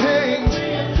are changed,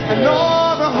 and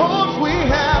all the hopes we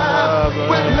have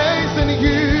we're placing in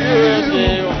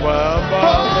you.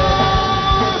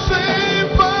 Oh, say,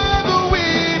 Father, we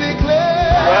declare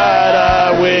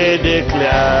Father, we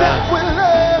declare. that we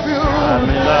love you.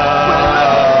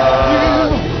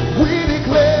 We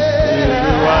declare.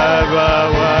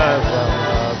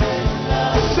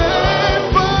 Say,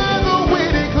 Father, we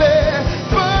declare.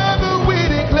 Father, we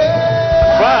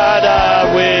declare.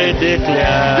 Father, we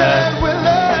declare. That we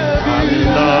love you.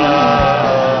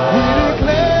 We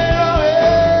declare our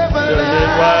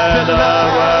everlasting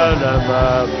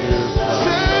love.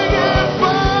 Sing it,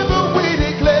 Father, we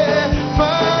declare.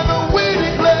 Father, we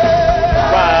declare.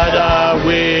 Father,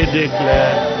 we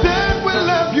declare. That we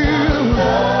love you.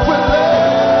 We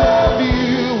love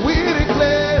you. We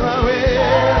declare our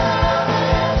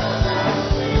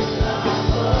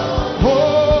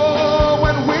oh,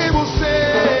 and we will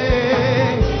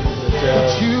sing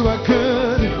that you are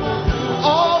good.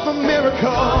 All the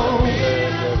miracles,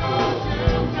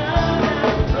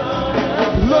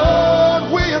 Lord,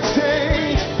 we are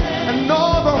changed, and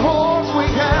all the homes we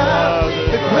have,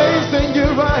 they're placed in you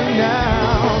right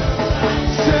now.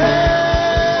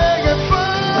 Sing it,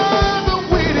 Father,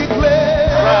 we declare.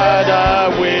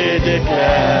 Father, we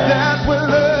declare. That we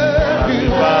love you.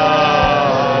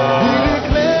 We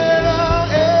declare our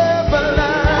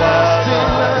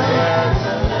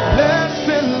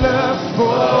everlasting love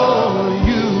for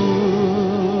you.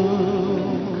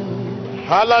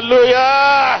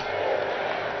 Hallelujah.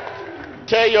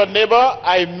 Tell your neighbor,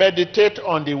 I meditate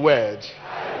on the word.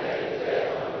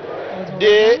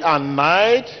 Day and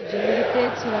night, Je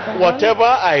médite sur la parole. whatever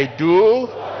I do, Jour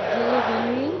et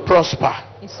nuit. prosper.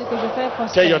 Et ce que je fais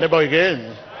Tell your prospère. neighbor again.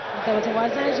 Donc à votre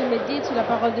voisin, je médite sur la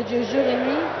parole de Dieu jour et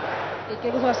nuit. Et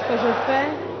quel que soit ce que je fais,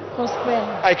 prospère.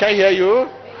 I can hear you.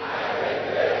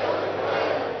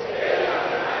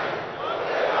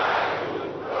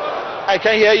 I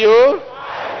can hear you.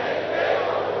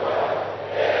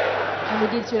 Je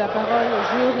médite sur la parole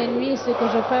jour et nuit. Ce que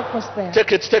je fais prospère.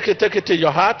 Take it to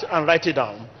your heart and write it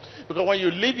down. Because when you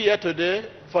leave here today,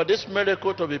 for this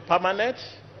miracle to be permanent,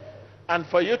 and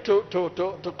for you to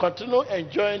continue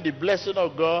enjoying the blessing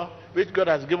of God, which God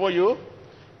has given you,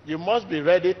 you must be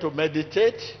ready to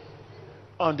meditate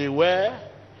on the word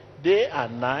day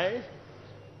and night.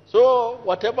 So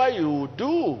whatever you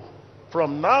do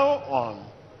from now on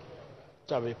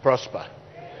shall be prosper.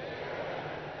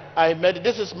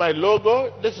 This is my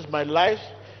logo, this is my life,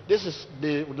 this is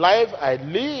the life I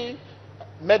live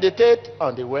meditate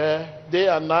on the word day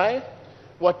and night.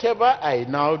 Whatever I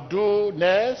now do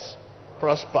next,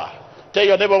 prosper. Tell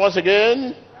your neighbor once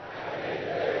again.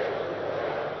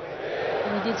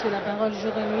 Médite sur la parole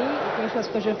jour et nuit, et quelque chose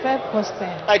que je fais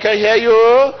prospère. I can hear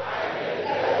you.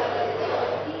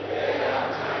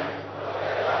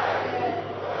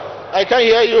 I can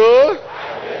hear you.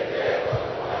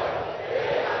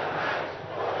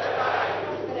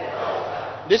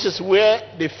 This is where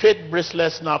the faith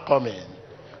bracelets now come in.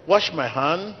 Wash my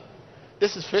hand.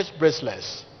 This is faith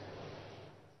bracelets.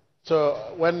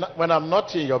 So when I'm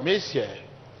not in your midst here,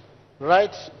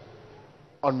 right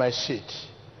on my seat,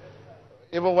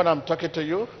 even when I'm talking to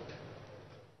you,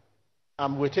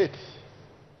 I'm with it.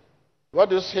 What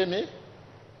do you say me?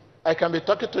 I can be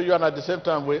talking to you and at the same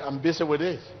time I'm busy with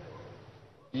it.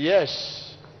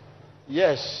 Yes,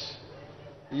 yes,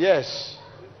 yes.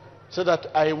 So that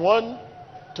I want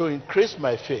to increase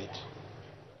my faith.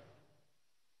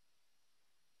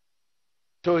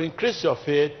 To increase your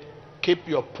faith, keep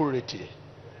your purity.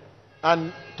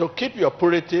 And to keep your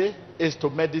purity is to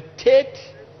meditate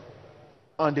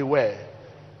on the word.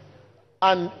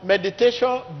 And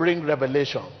meditation brings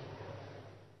revelation.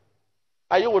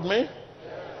 Are you with me?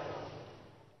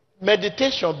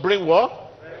 Meditation brings what?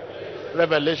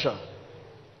 Revelation.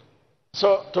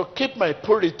 So to keep my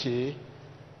purity,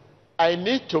 I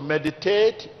need to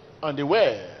meditate on the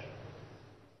word.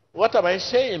 What am I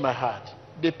saying in my heart?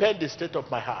 Depends the state of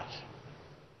my heart.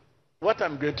 What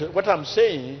I'm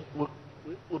saying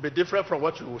will be different from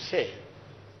what you will say.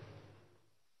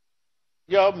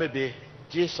 You may be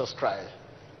Jesus Christ,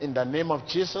 in the name of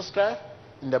Jesus Christ,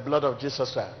 in the blood of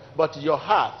Jesus Christ. But your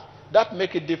heart, that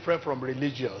make it different from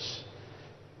religious.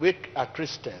 We are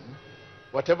Christian.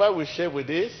 Whatever we share with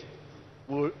this,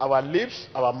 our lips,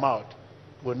 our mouth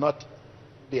will not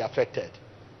be affected.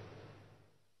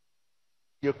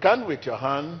 You can with your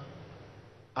hand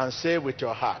and say with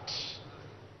your heart.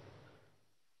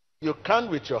 You can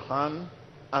with your hand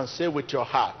and say with your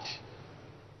heart.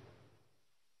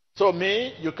 So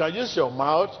you can use your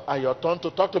mouth and your tongue to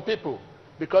talk to people,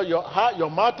 because your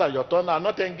mouth and your tongue are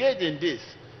not engaged in this.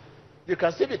 You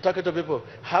can still be talking to people.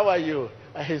 How are you?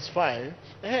 He's fine.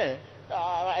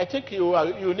 I think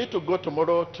you need to go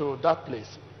tomorrow to that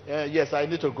place. Yes, I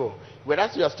need to go.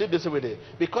 Whereas you are still busy with it.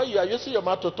 Because you are using your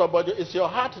mouth to talk, but it's your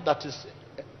heart that is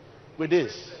with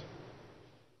this.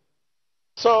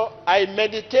 So I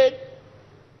meditate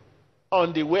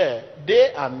on the word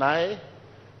day and night.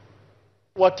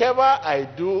 Whatever I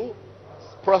do,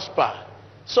 prosper.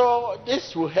 So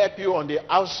this will help you on the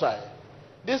outside.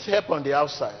 This help on the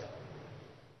outside.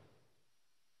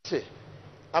 See,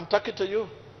 I'm talking to you,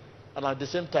 and at the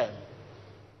same time,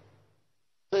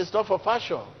 so it's not for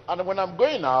fashion. And when I'm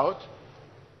going out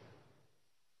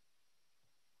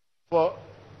for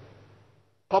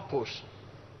purpose,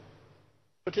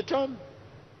 put it on.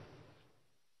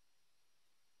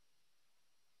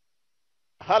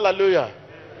 Hallelujah.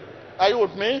 Are you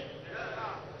with me?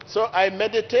 So I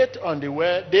meditate on the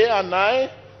word day and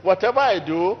night. Whatever I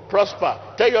do, prosper.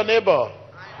 Tell your neighbor.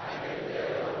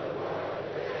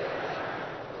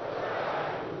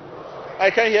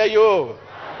 I can hear you.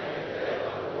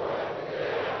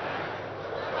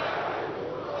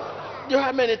 You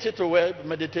have many things to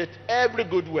meditate. Every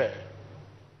good word.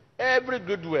 Every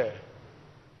good word.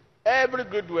 Every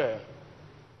good word.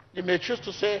 You may choose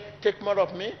to say, take more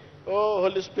of me. Oh,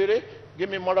 Holy Spirit, give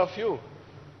me more of you.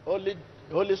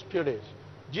 Holy Spirit,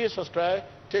 Jesus Christ,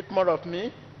 take more of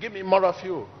me. Give me more of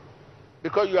you.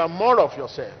 Because you are more of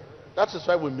yourself. That is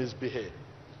why we misbehave.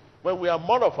 When we are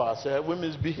more of ourselves, we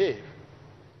misbehave.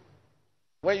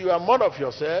 When you are more of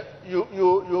yourself,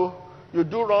 you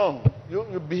do wrong.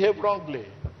 You behave wrongly.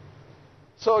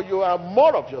 So you are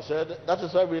more of yourself. That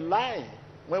is why we lie.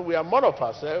 When we are more of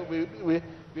ourselves, we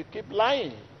keep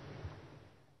lying.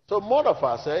 So more of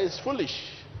ourselves is foolish.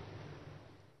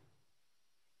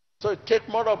 So take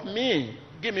more of me.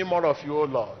 Give me more of you, O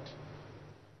Lord.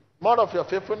 More of your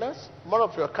faithfulness, more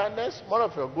of your kindness, more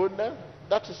of your goodness.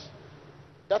 That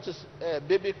is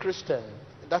baby Christian.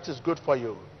 That is good for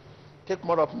you. Take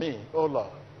more of me, O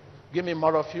Lord. Give me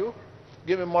more of you.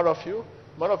 Give me more of you.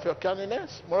 More of your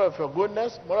kindness, more of your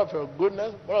goodness, more of your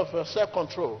goodness, more of your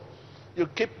self-control. You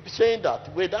keep saying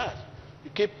that with that.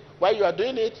 While you are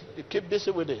doing it, you keep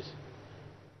busy with it.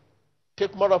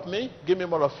 Take more of me, give me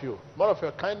more of you. More of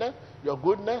your kindness, your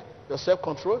goodness, your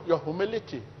self-control, your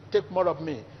humility. Take more of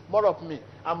me, more of me.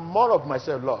 I'm more of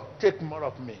myself, Lord. Take more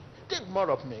of me. Take more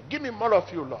of me. Give me more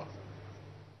of you, Lord.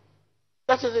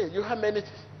 That is it. You have many.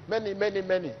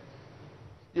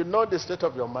 You know the state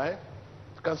of your mind.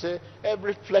 You can say,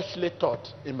 every fleshly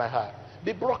thought in my heart,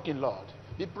 be broken, Lord.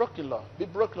 Be broken, Lord. Be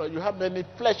broken, Lord. You have many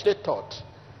fleshly thoughts,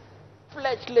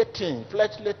 fleshly things,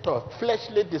 fleshly thoughts,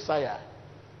 fleshly desire.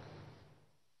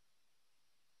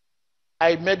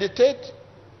 I meditate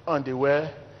on the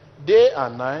word day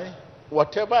and night.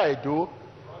 Whatever I do,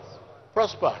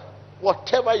 prosper.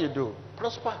 Whatever you do,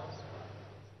 prosper.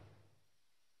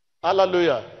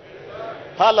 Hallelujah.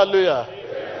 Hallelujah.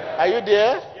 Are you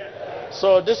there?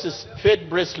 So this is faith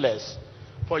bracelets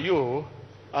for you,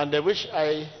 and I wish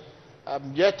I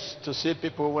am yet to see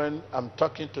people when I'm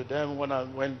talking to them,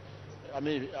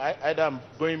 either I'm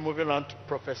moving on to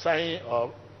prophesying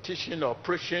or teaching or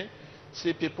preaching,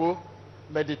 see people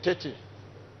meditating.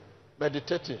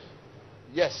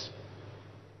 Yes,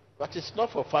 but it's not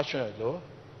for fashion, though.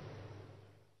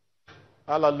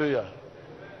 Hallelujah.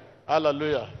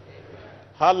 Hallelujah.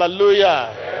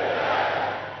 Hallelujah.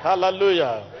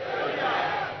 Hallelujah.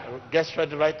 Get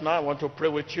ready right now. I want to pray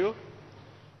with you.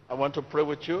 I want to pray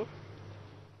with you.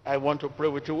 I want to pray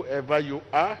with you wherever you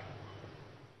are.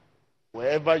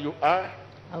 Wherever you are,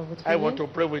 I want to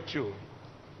pray with you.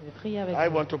 I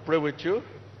want to pray with you.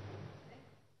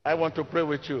 I want to pray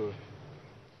with you.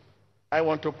 I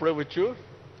want to pray with you.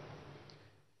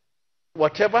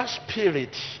 Whatever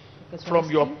spirit from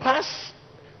your past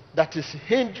that is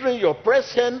hindering your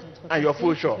present and your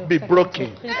future, be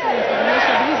broken.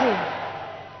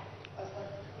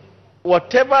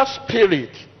 Whatever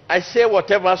spirit, I say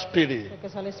whatever spirit,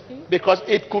 because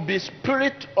it could be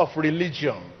spirit of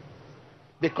religion,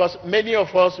 because many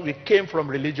of us, we came from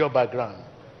religious background.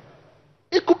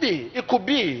 It could be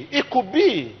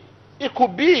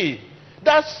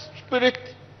that spirit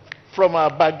from our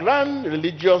background,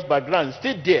 religious background,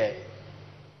 still there.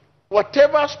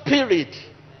 Whatever spirit,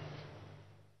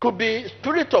 could be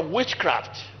spirit of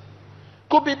witchcraft,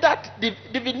 could be that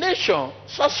divination,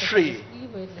 sorcery,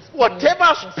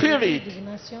 whatever spirit,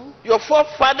 your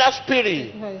forefather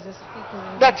spirit,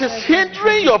 that is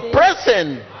hindering your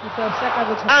present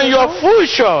and your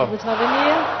future,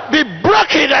 be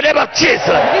broken in the name of Jesus.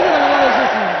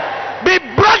 Be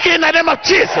broken in the name of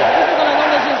Jesus.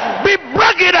 Be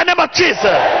broken in the name of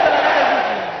Jesus.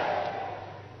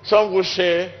 Some will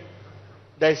say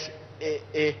there's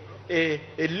a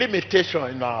limitation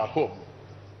in our home.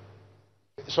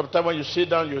 Sometimes when you sit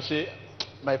down, you say,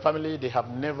 my family, they have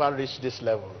never reached this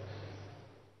level.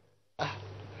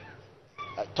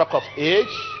 Talk of age.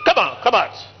 Come on.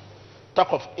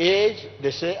 Talk of age.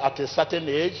 They say at a certain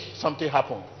age, something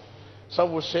happened.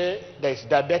 Some will say there's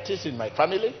diabetes in my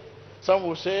family. Some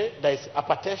will say there's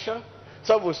hypertension.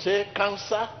 Some will say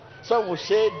cancer. Some will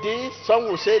say this. Some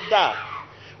will say that.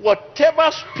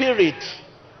 Whatever spirit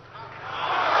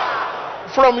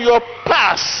from your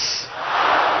past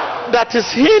that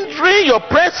is hindering your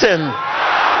present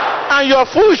and your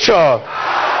future,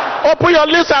 open your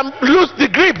lips and lose the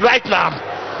grip right now.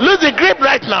 Lose the grip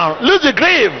right now. Lose the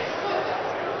grip.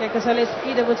 Quel que soit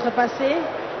l'esprit de votre passé,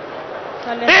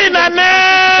 in the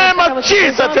name of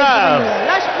Jesus.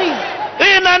 lâche prise.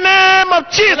 In the name of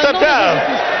Jesus.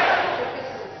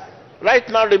 Right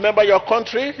now, remember your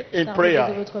country in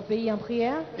prayer.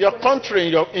 Your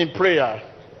country in prayer.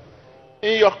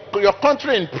 In your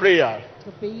country in prayer.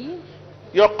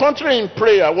 Your country in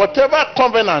prayer. Whatever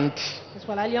covenant.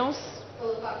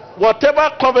 Whatever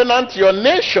covenant your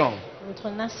nation.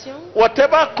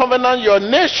 Whatever covenant your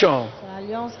nation.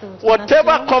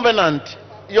 Whatever covenant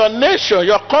your nation,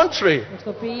 your country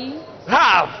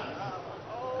have.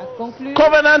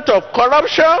 Covenant of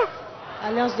corruption.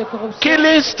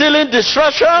 Killing, stealing,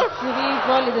 destruction.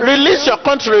 Release your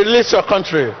country, release your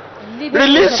country.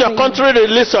 Release your country,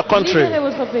 release your country.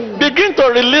 Begin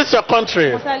to release your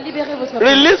country.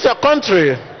 Release your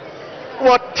country.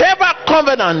 Whatever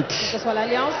covenant,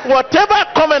 whatever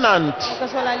covenant,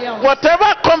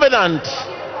 whatever covenant,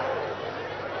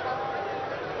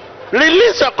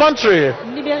 release your country.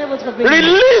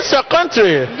 Release your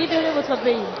country.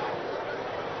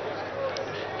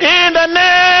 In the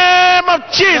name of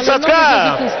Jesus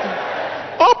Christ.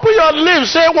 Open your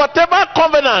lips, say whatever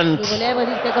covenant,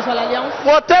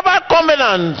 whatever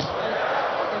covenant,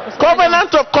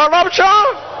 covenant of corruption,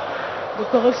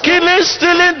 killing,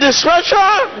 stealing, destruction,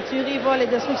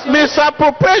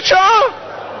 misappropriation,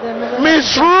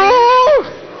 misrule,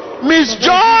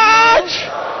 misjudge,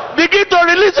 begin to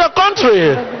release your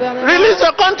country. Release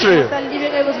your country.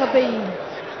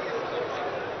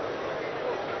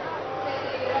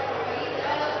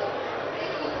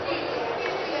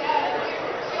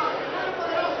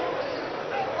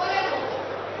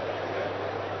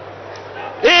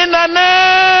 In the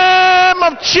name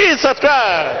of Jesus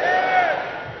Christ.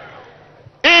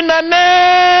 In the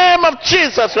name of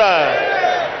Jesus Christ.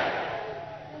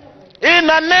 In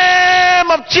the name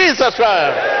of Jesus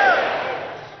Christ.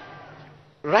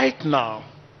 Right now,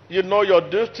 you know your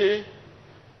duty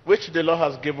which the Lord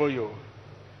has given you.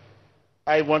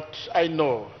 I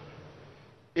know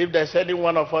if there's any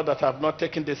one of us that have not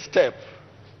taken the step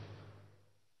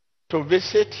to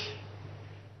visit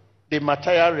the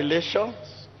material relations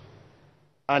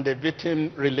and the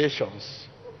victim relations,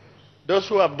 those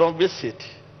who have done visit,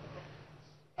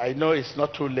 I know it's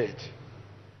not too late.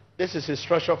 This is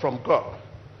instruction from God.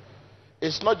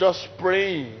 It's not just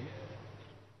praying,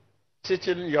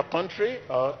 sitting in your country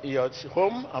or in your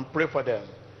home and pray for them.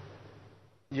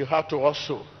 You have to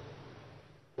also,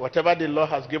 whatever the Lord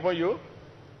has given you,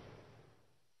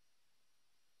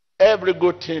 every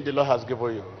good thing the Lord has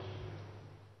given you,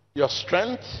 your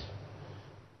strength,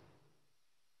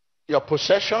 your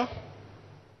possession,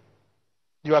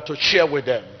 you are to share with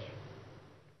them.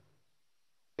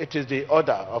 It is the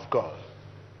order of God.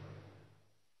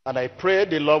 And I pray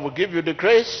the Lord will give you the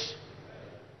grace,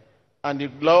 and the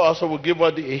Lord also will give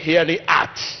us a hearing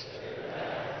heart.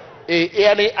 A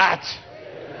hearing heart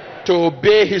to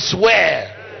obey His word.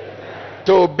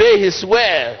 To obey His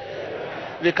word.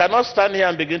 We cannot stand here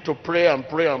and begin to pray and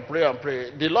pray and pray and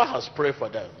pray. The Lord has prayed for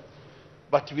them.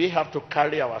 But we have to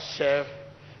carry ourselves.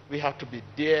 We have to be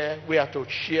there. We have to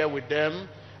share with them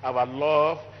our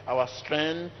love, our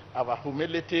strength, our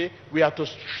humility. We have to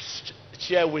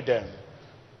share with them.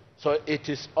 So it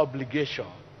is obligation.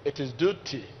 It is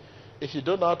duty. If you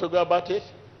don't know how to go about it,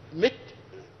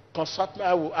 consult me.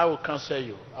 I will counsel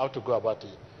you how to go about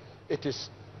it.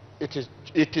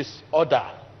 It is order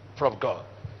from God.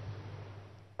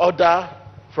 Order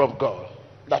from God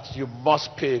that you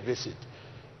must pay a visit,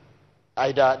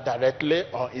 either directly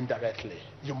or indirectly.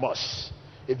 You must.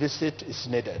 A visit is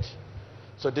needed.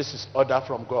 So this is order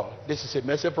from God. This is a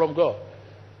message from God.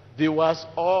 Viewers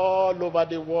all over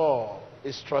the world,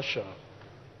 instruction.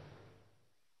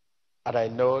 And I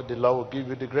know the Lord will give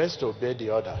you the grace to obey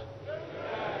the order.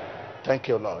 Thank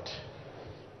you, Lord.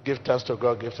 Give thanks to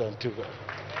God. Give thanks to God.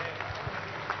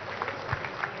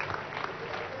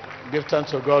 Give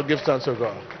thanks to God. Give thanks to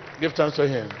God. Give thanks to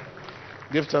Him.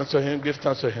 Give thanks to Him. Give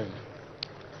thanks to Him.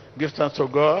 Give thanks to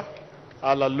God.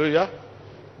 Hallelujah.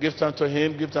 Give thanks to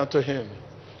Him. Give thanks to Him.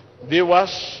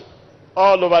 Viewers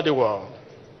all over the world.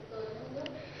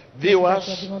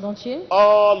 Viewers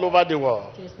all over the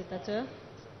world.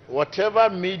 Whatever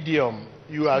medium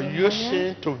you are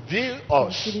using to view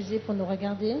us,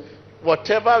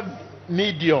 whatever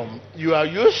medium you are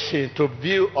using to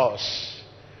view us,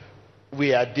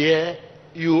 we are there,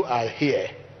 you are here.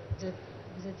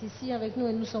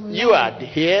 You are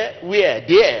here, we are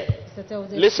there.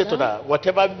 Listen to that.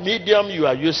 Whatever medium you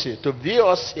are using to view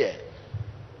us here,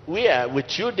 we are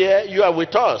with you there, you are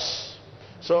with us.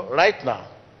 So right now,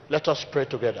 let us pray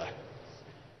together.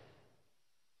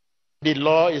 The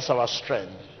Lord is our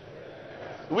strength.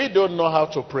 We don't know how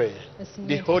to pray.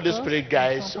 The Holy Spirit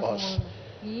guides us.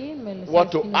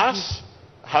 What to ask,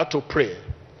 how to pray.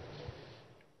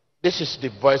 This is the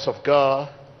voice of God,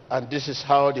 and this is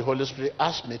how the Holy Spirit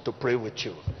asked me to pray with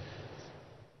you.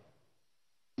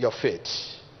 Your faith.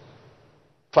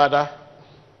 Father,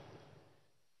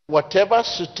 whatever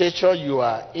situation you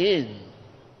are in,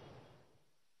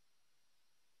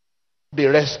 be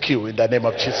rescued in the name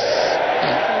of Jesus.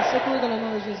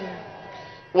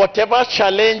 Whatever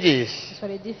challenges,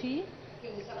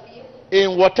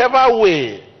 in whatever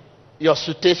way your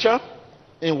situation,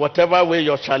 in whatever way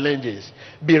your challenges,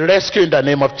 be rescued in the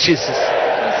name of Jesus.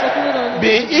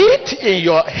 Be it in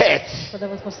your head,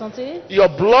 your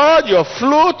blood, your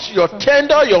fluid, your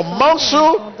tender, your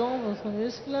muscle,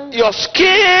 your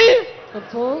skin,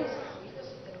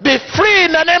 be free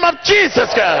in the name of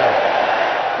Jesus Christ.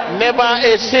 Never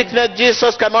a sickness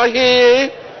Jesus cannot heal.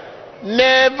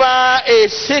 Never a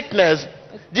sickness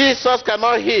Jesus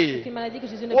cannot heal.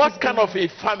 What kind of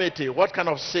infirmity? What kind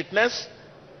of sickness?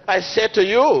 I say to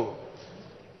you,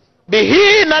 be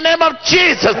healed in the name of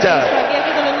Jesus.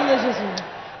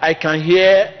 I can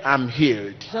hear, I'm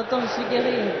healed.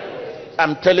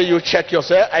 I'm telling you, check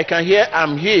yourself. I can hear,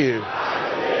 I'm healed.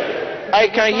 I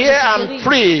can hear, I'm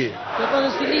free.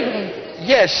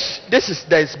 Yes,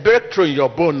 there is breakthrough in your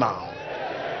bone now,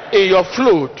 in your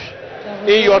fluid,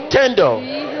 in your tendon.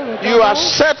 You are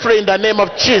set free in the name of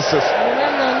Jesus.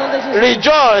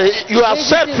 Rejoice, you are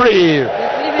set free.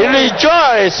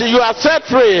 Rejoice, you are set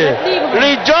free.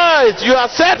 Rejoice, you are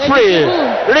set free.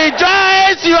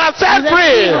 Rejoice, you are set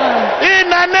free. In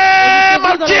the name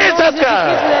of Jesus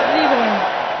Christ.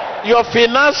 Your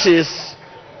finances,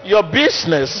 your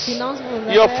business,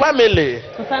 your family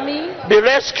be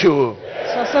rescued.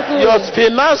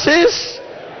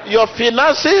 Your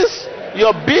finances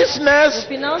your business,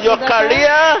 your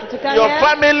career, your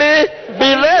family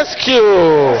be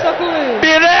rescued.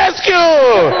 Be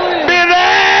rescued. Be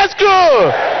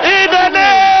rescued. In the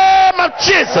name of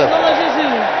Jesus.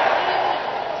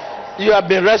 You have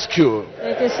been rescued.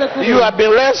 You have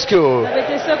been rescued.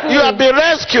 You have been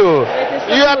rescued.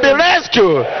 You have been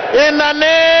rescued. In the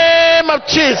name of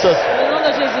Jesus.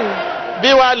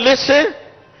 Viewer, listen.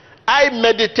 I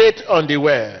meditate on the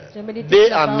word day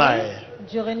and night.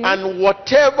 And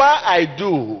whatever I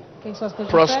do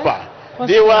prosper.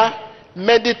 Viewer,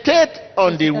 meditate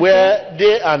on the word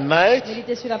day and night.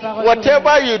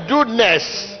 Whatever you do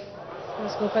next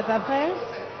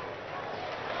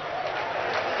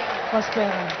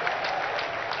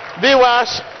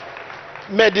viewers,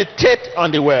 meditate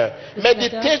on the word.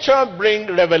 Meditation brings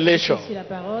revelation.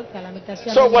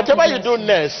 So whatever you do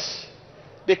next,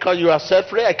 because you are set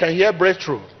free, I can hear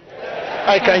breakthrough.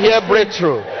 I can hear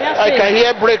breakthrough. I can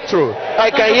hear breakthrough.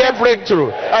 I can hear breakthrough.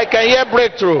 I can hear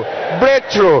breakthrough.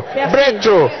 Breakthrough.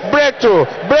 Breakthrough. Breakthrough.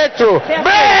 Breakthrough.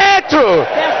 Breakthrough.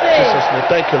 Jesus,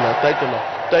 thank you, Lord. Thank you, Lord.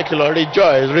 Thank you, Lord.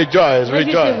 Rejoice. Rejoice.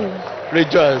 Rejoice.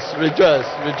 Rejoice. Rejoice.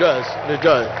 Rejoice.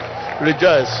 Rejoice.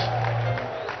 Rejoice.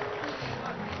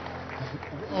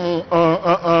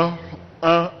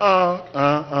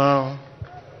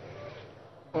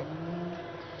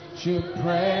 Should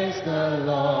praise the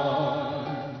Lord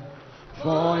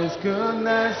for His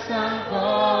goodness and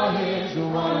for His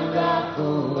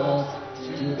wonderful works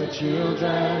to the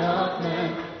children of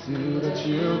men, to the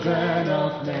children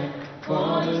of men,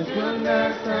 for His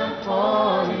goodness and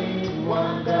for His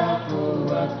wonderful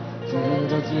works to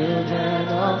the children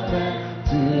of men,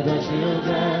 to the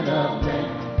children of men.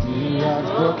 He has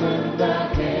broken the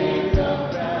gates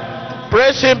of wrath.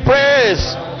 Praise Him,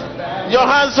 praise. Your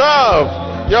hands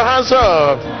up. Your hands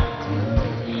up.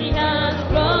 He has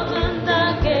broken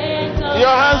the gates of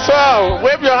your hands up.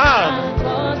 Wave your hand.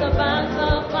 for the bands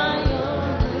of iron.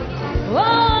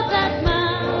 Oh, that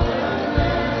man.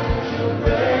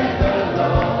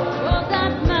 Oh,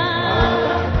 that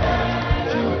man.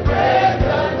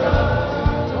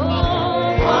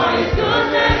 Oh, for His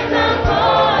goodness and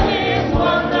for His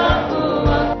wonderful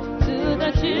work to the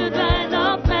children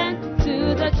of men, to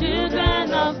the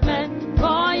children of men.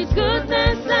 For His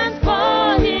goodness and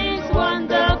for His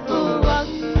wonderful work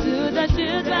to the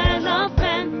children of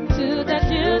men, to the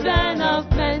children of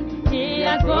men. He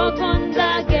has broken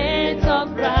the gates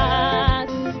of brass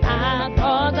and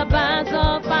all the bands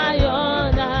of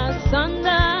iron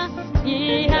asunder.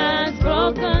 He has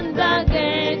broken the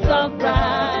gates of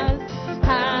brass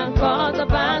and all the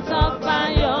bands of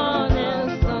iron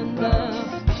asunder.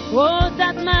 Oh,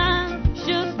 that man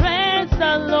should praise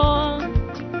the Lord.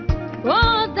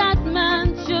 Oh, that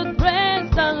man should praise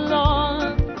the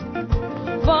Lord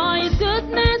for His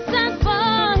goodness and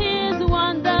for His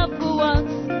wonderful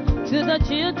works to the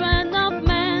children of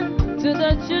men, to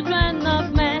the children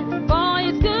of men. For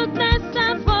His goodness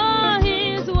and for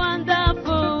His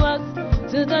wonderful works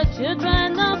to the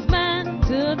children of men,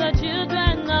 to the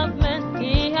children of men.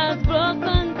 He has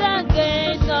broken the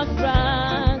gates of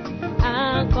brass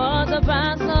and called the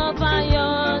bands of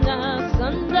iron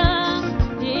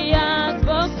asunder. He has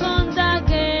broken the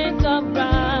gates of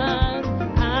brass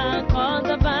and called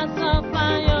the bands of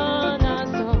iron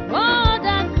asunder. Oh,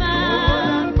 that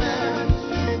man.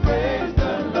 Praise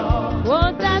the Lord.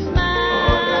 Oh, that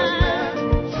man.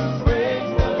 Praise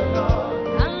the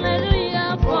Lord.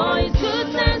 Hallelujah. For His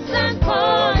goodness and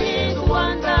for His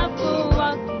wonderful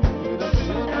work.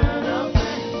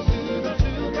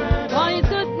 For His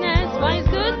goodness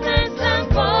and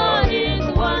for His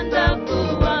wonderful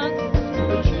work.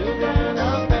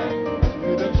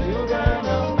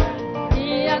 He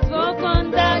has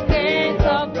broken the gates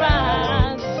of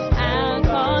brass and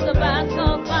called the bands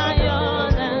of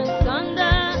iron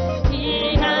asunder.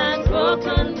 He has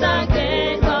broken the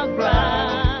gates of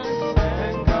brass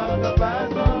and called the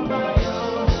bands of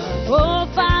iron. Oh,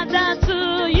 Father,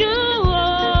 to you,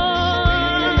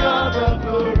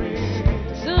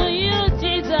 to you,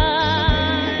 Jesus,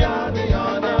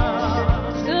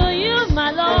 to you, my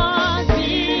Lord, be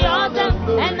all the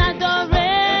and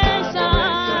adoration.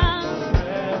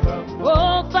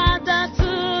 Oh, Father,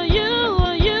 to you,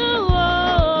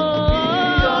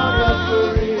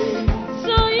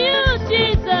 to you,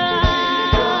 Jesus,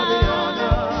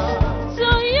 to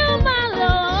you, my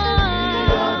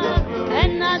Lord,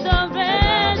 and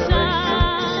adoration.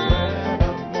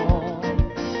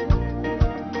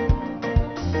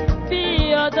 Be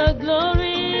all the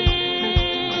glory.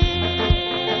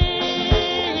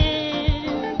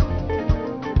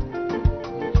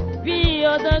 Be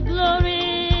all the glory,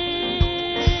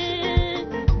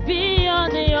 be all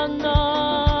the honor.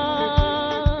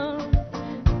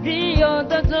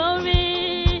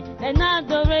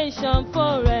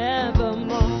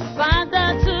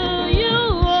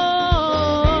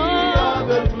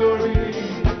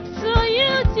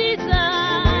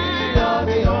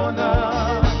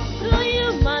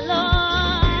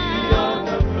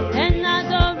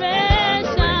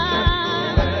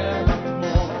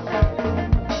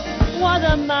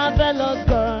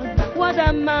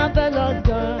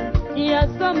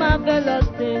 do marvelous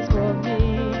things for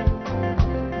me.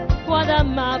 What a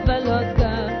marvelous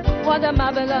God. What a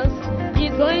marvelous.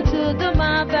 He's going to do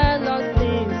marvelous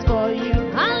things for you.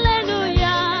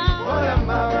 Hallelujah. What a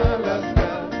marvelous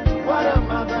God. What a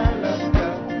marvelous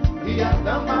God. He has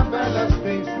done marvelous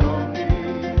things for me.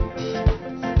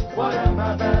 What a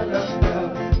marvelous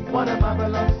God. What a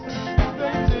marvelous. He's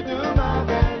going to do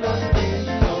marvelous things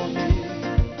for me.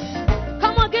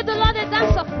 Come on, give the Lord a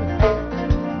dance offering.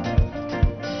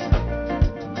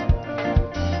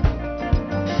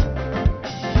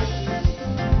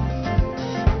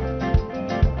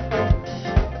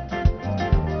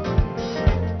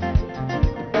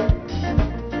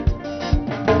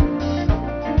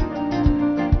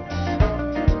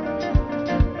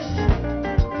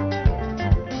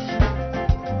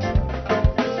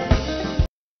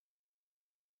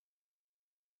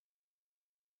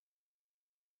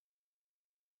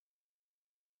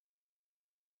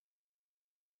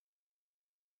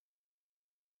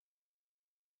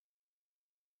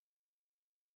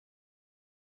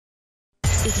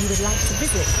 If you would like to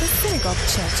visit the Synagogue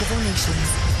Church of All Nations,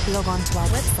 log on to our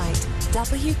website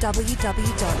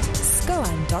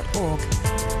www.scoan.org.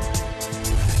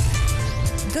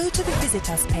 Go to the Visit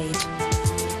Us page,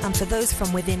 and for those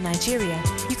from within Nigeria,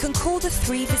 you can call the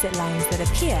 3 visit lines that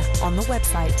appear on the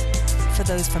website. For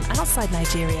those from outside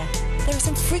Nigeria, there are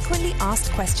some frequently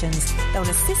asked questions that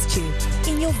will assist you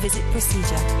in your visit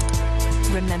procedure.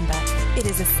 Remember, it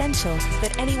is essential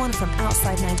that anyone from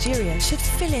outside Nigeria should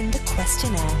fill in the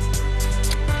questionnaire.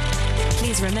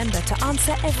 Please remember to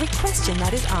answer every question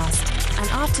that is asked, and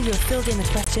after you have filled in the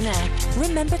questionnaire,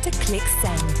 remember to click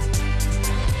Send.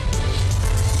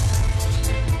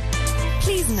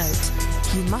 Please note,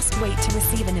 you must wait to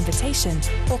receive an invitation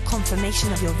or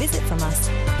confirmation of your visit from us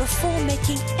before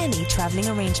making any traveling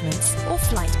arrangements or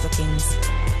flight bookings.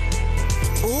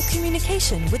 All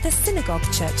communication with the Synagogue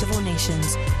Church of All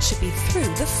Nations should be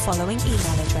through the following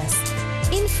email address: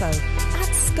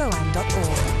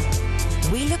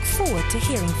 info@scoan.org. We look forward to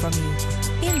hearing from you.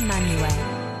 Emmanuel,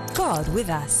 God with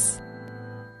us.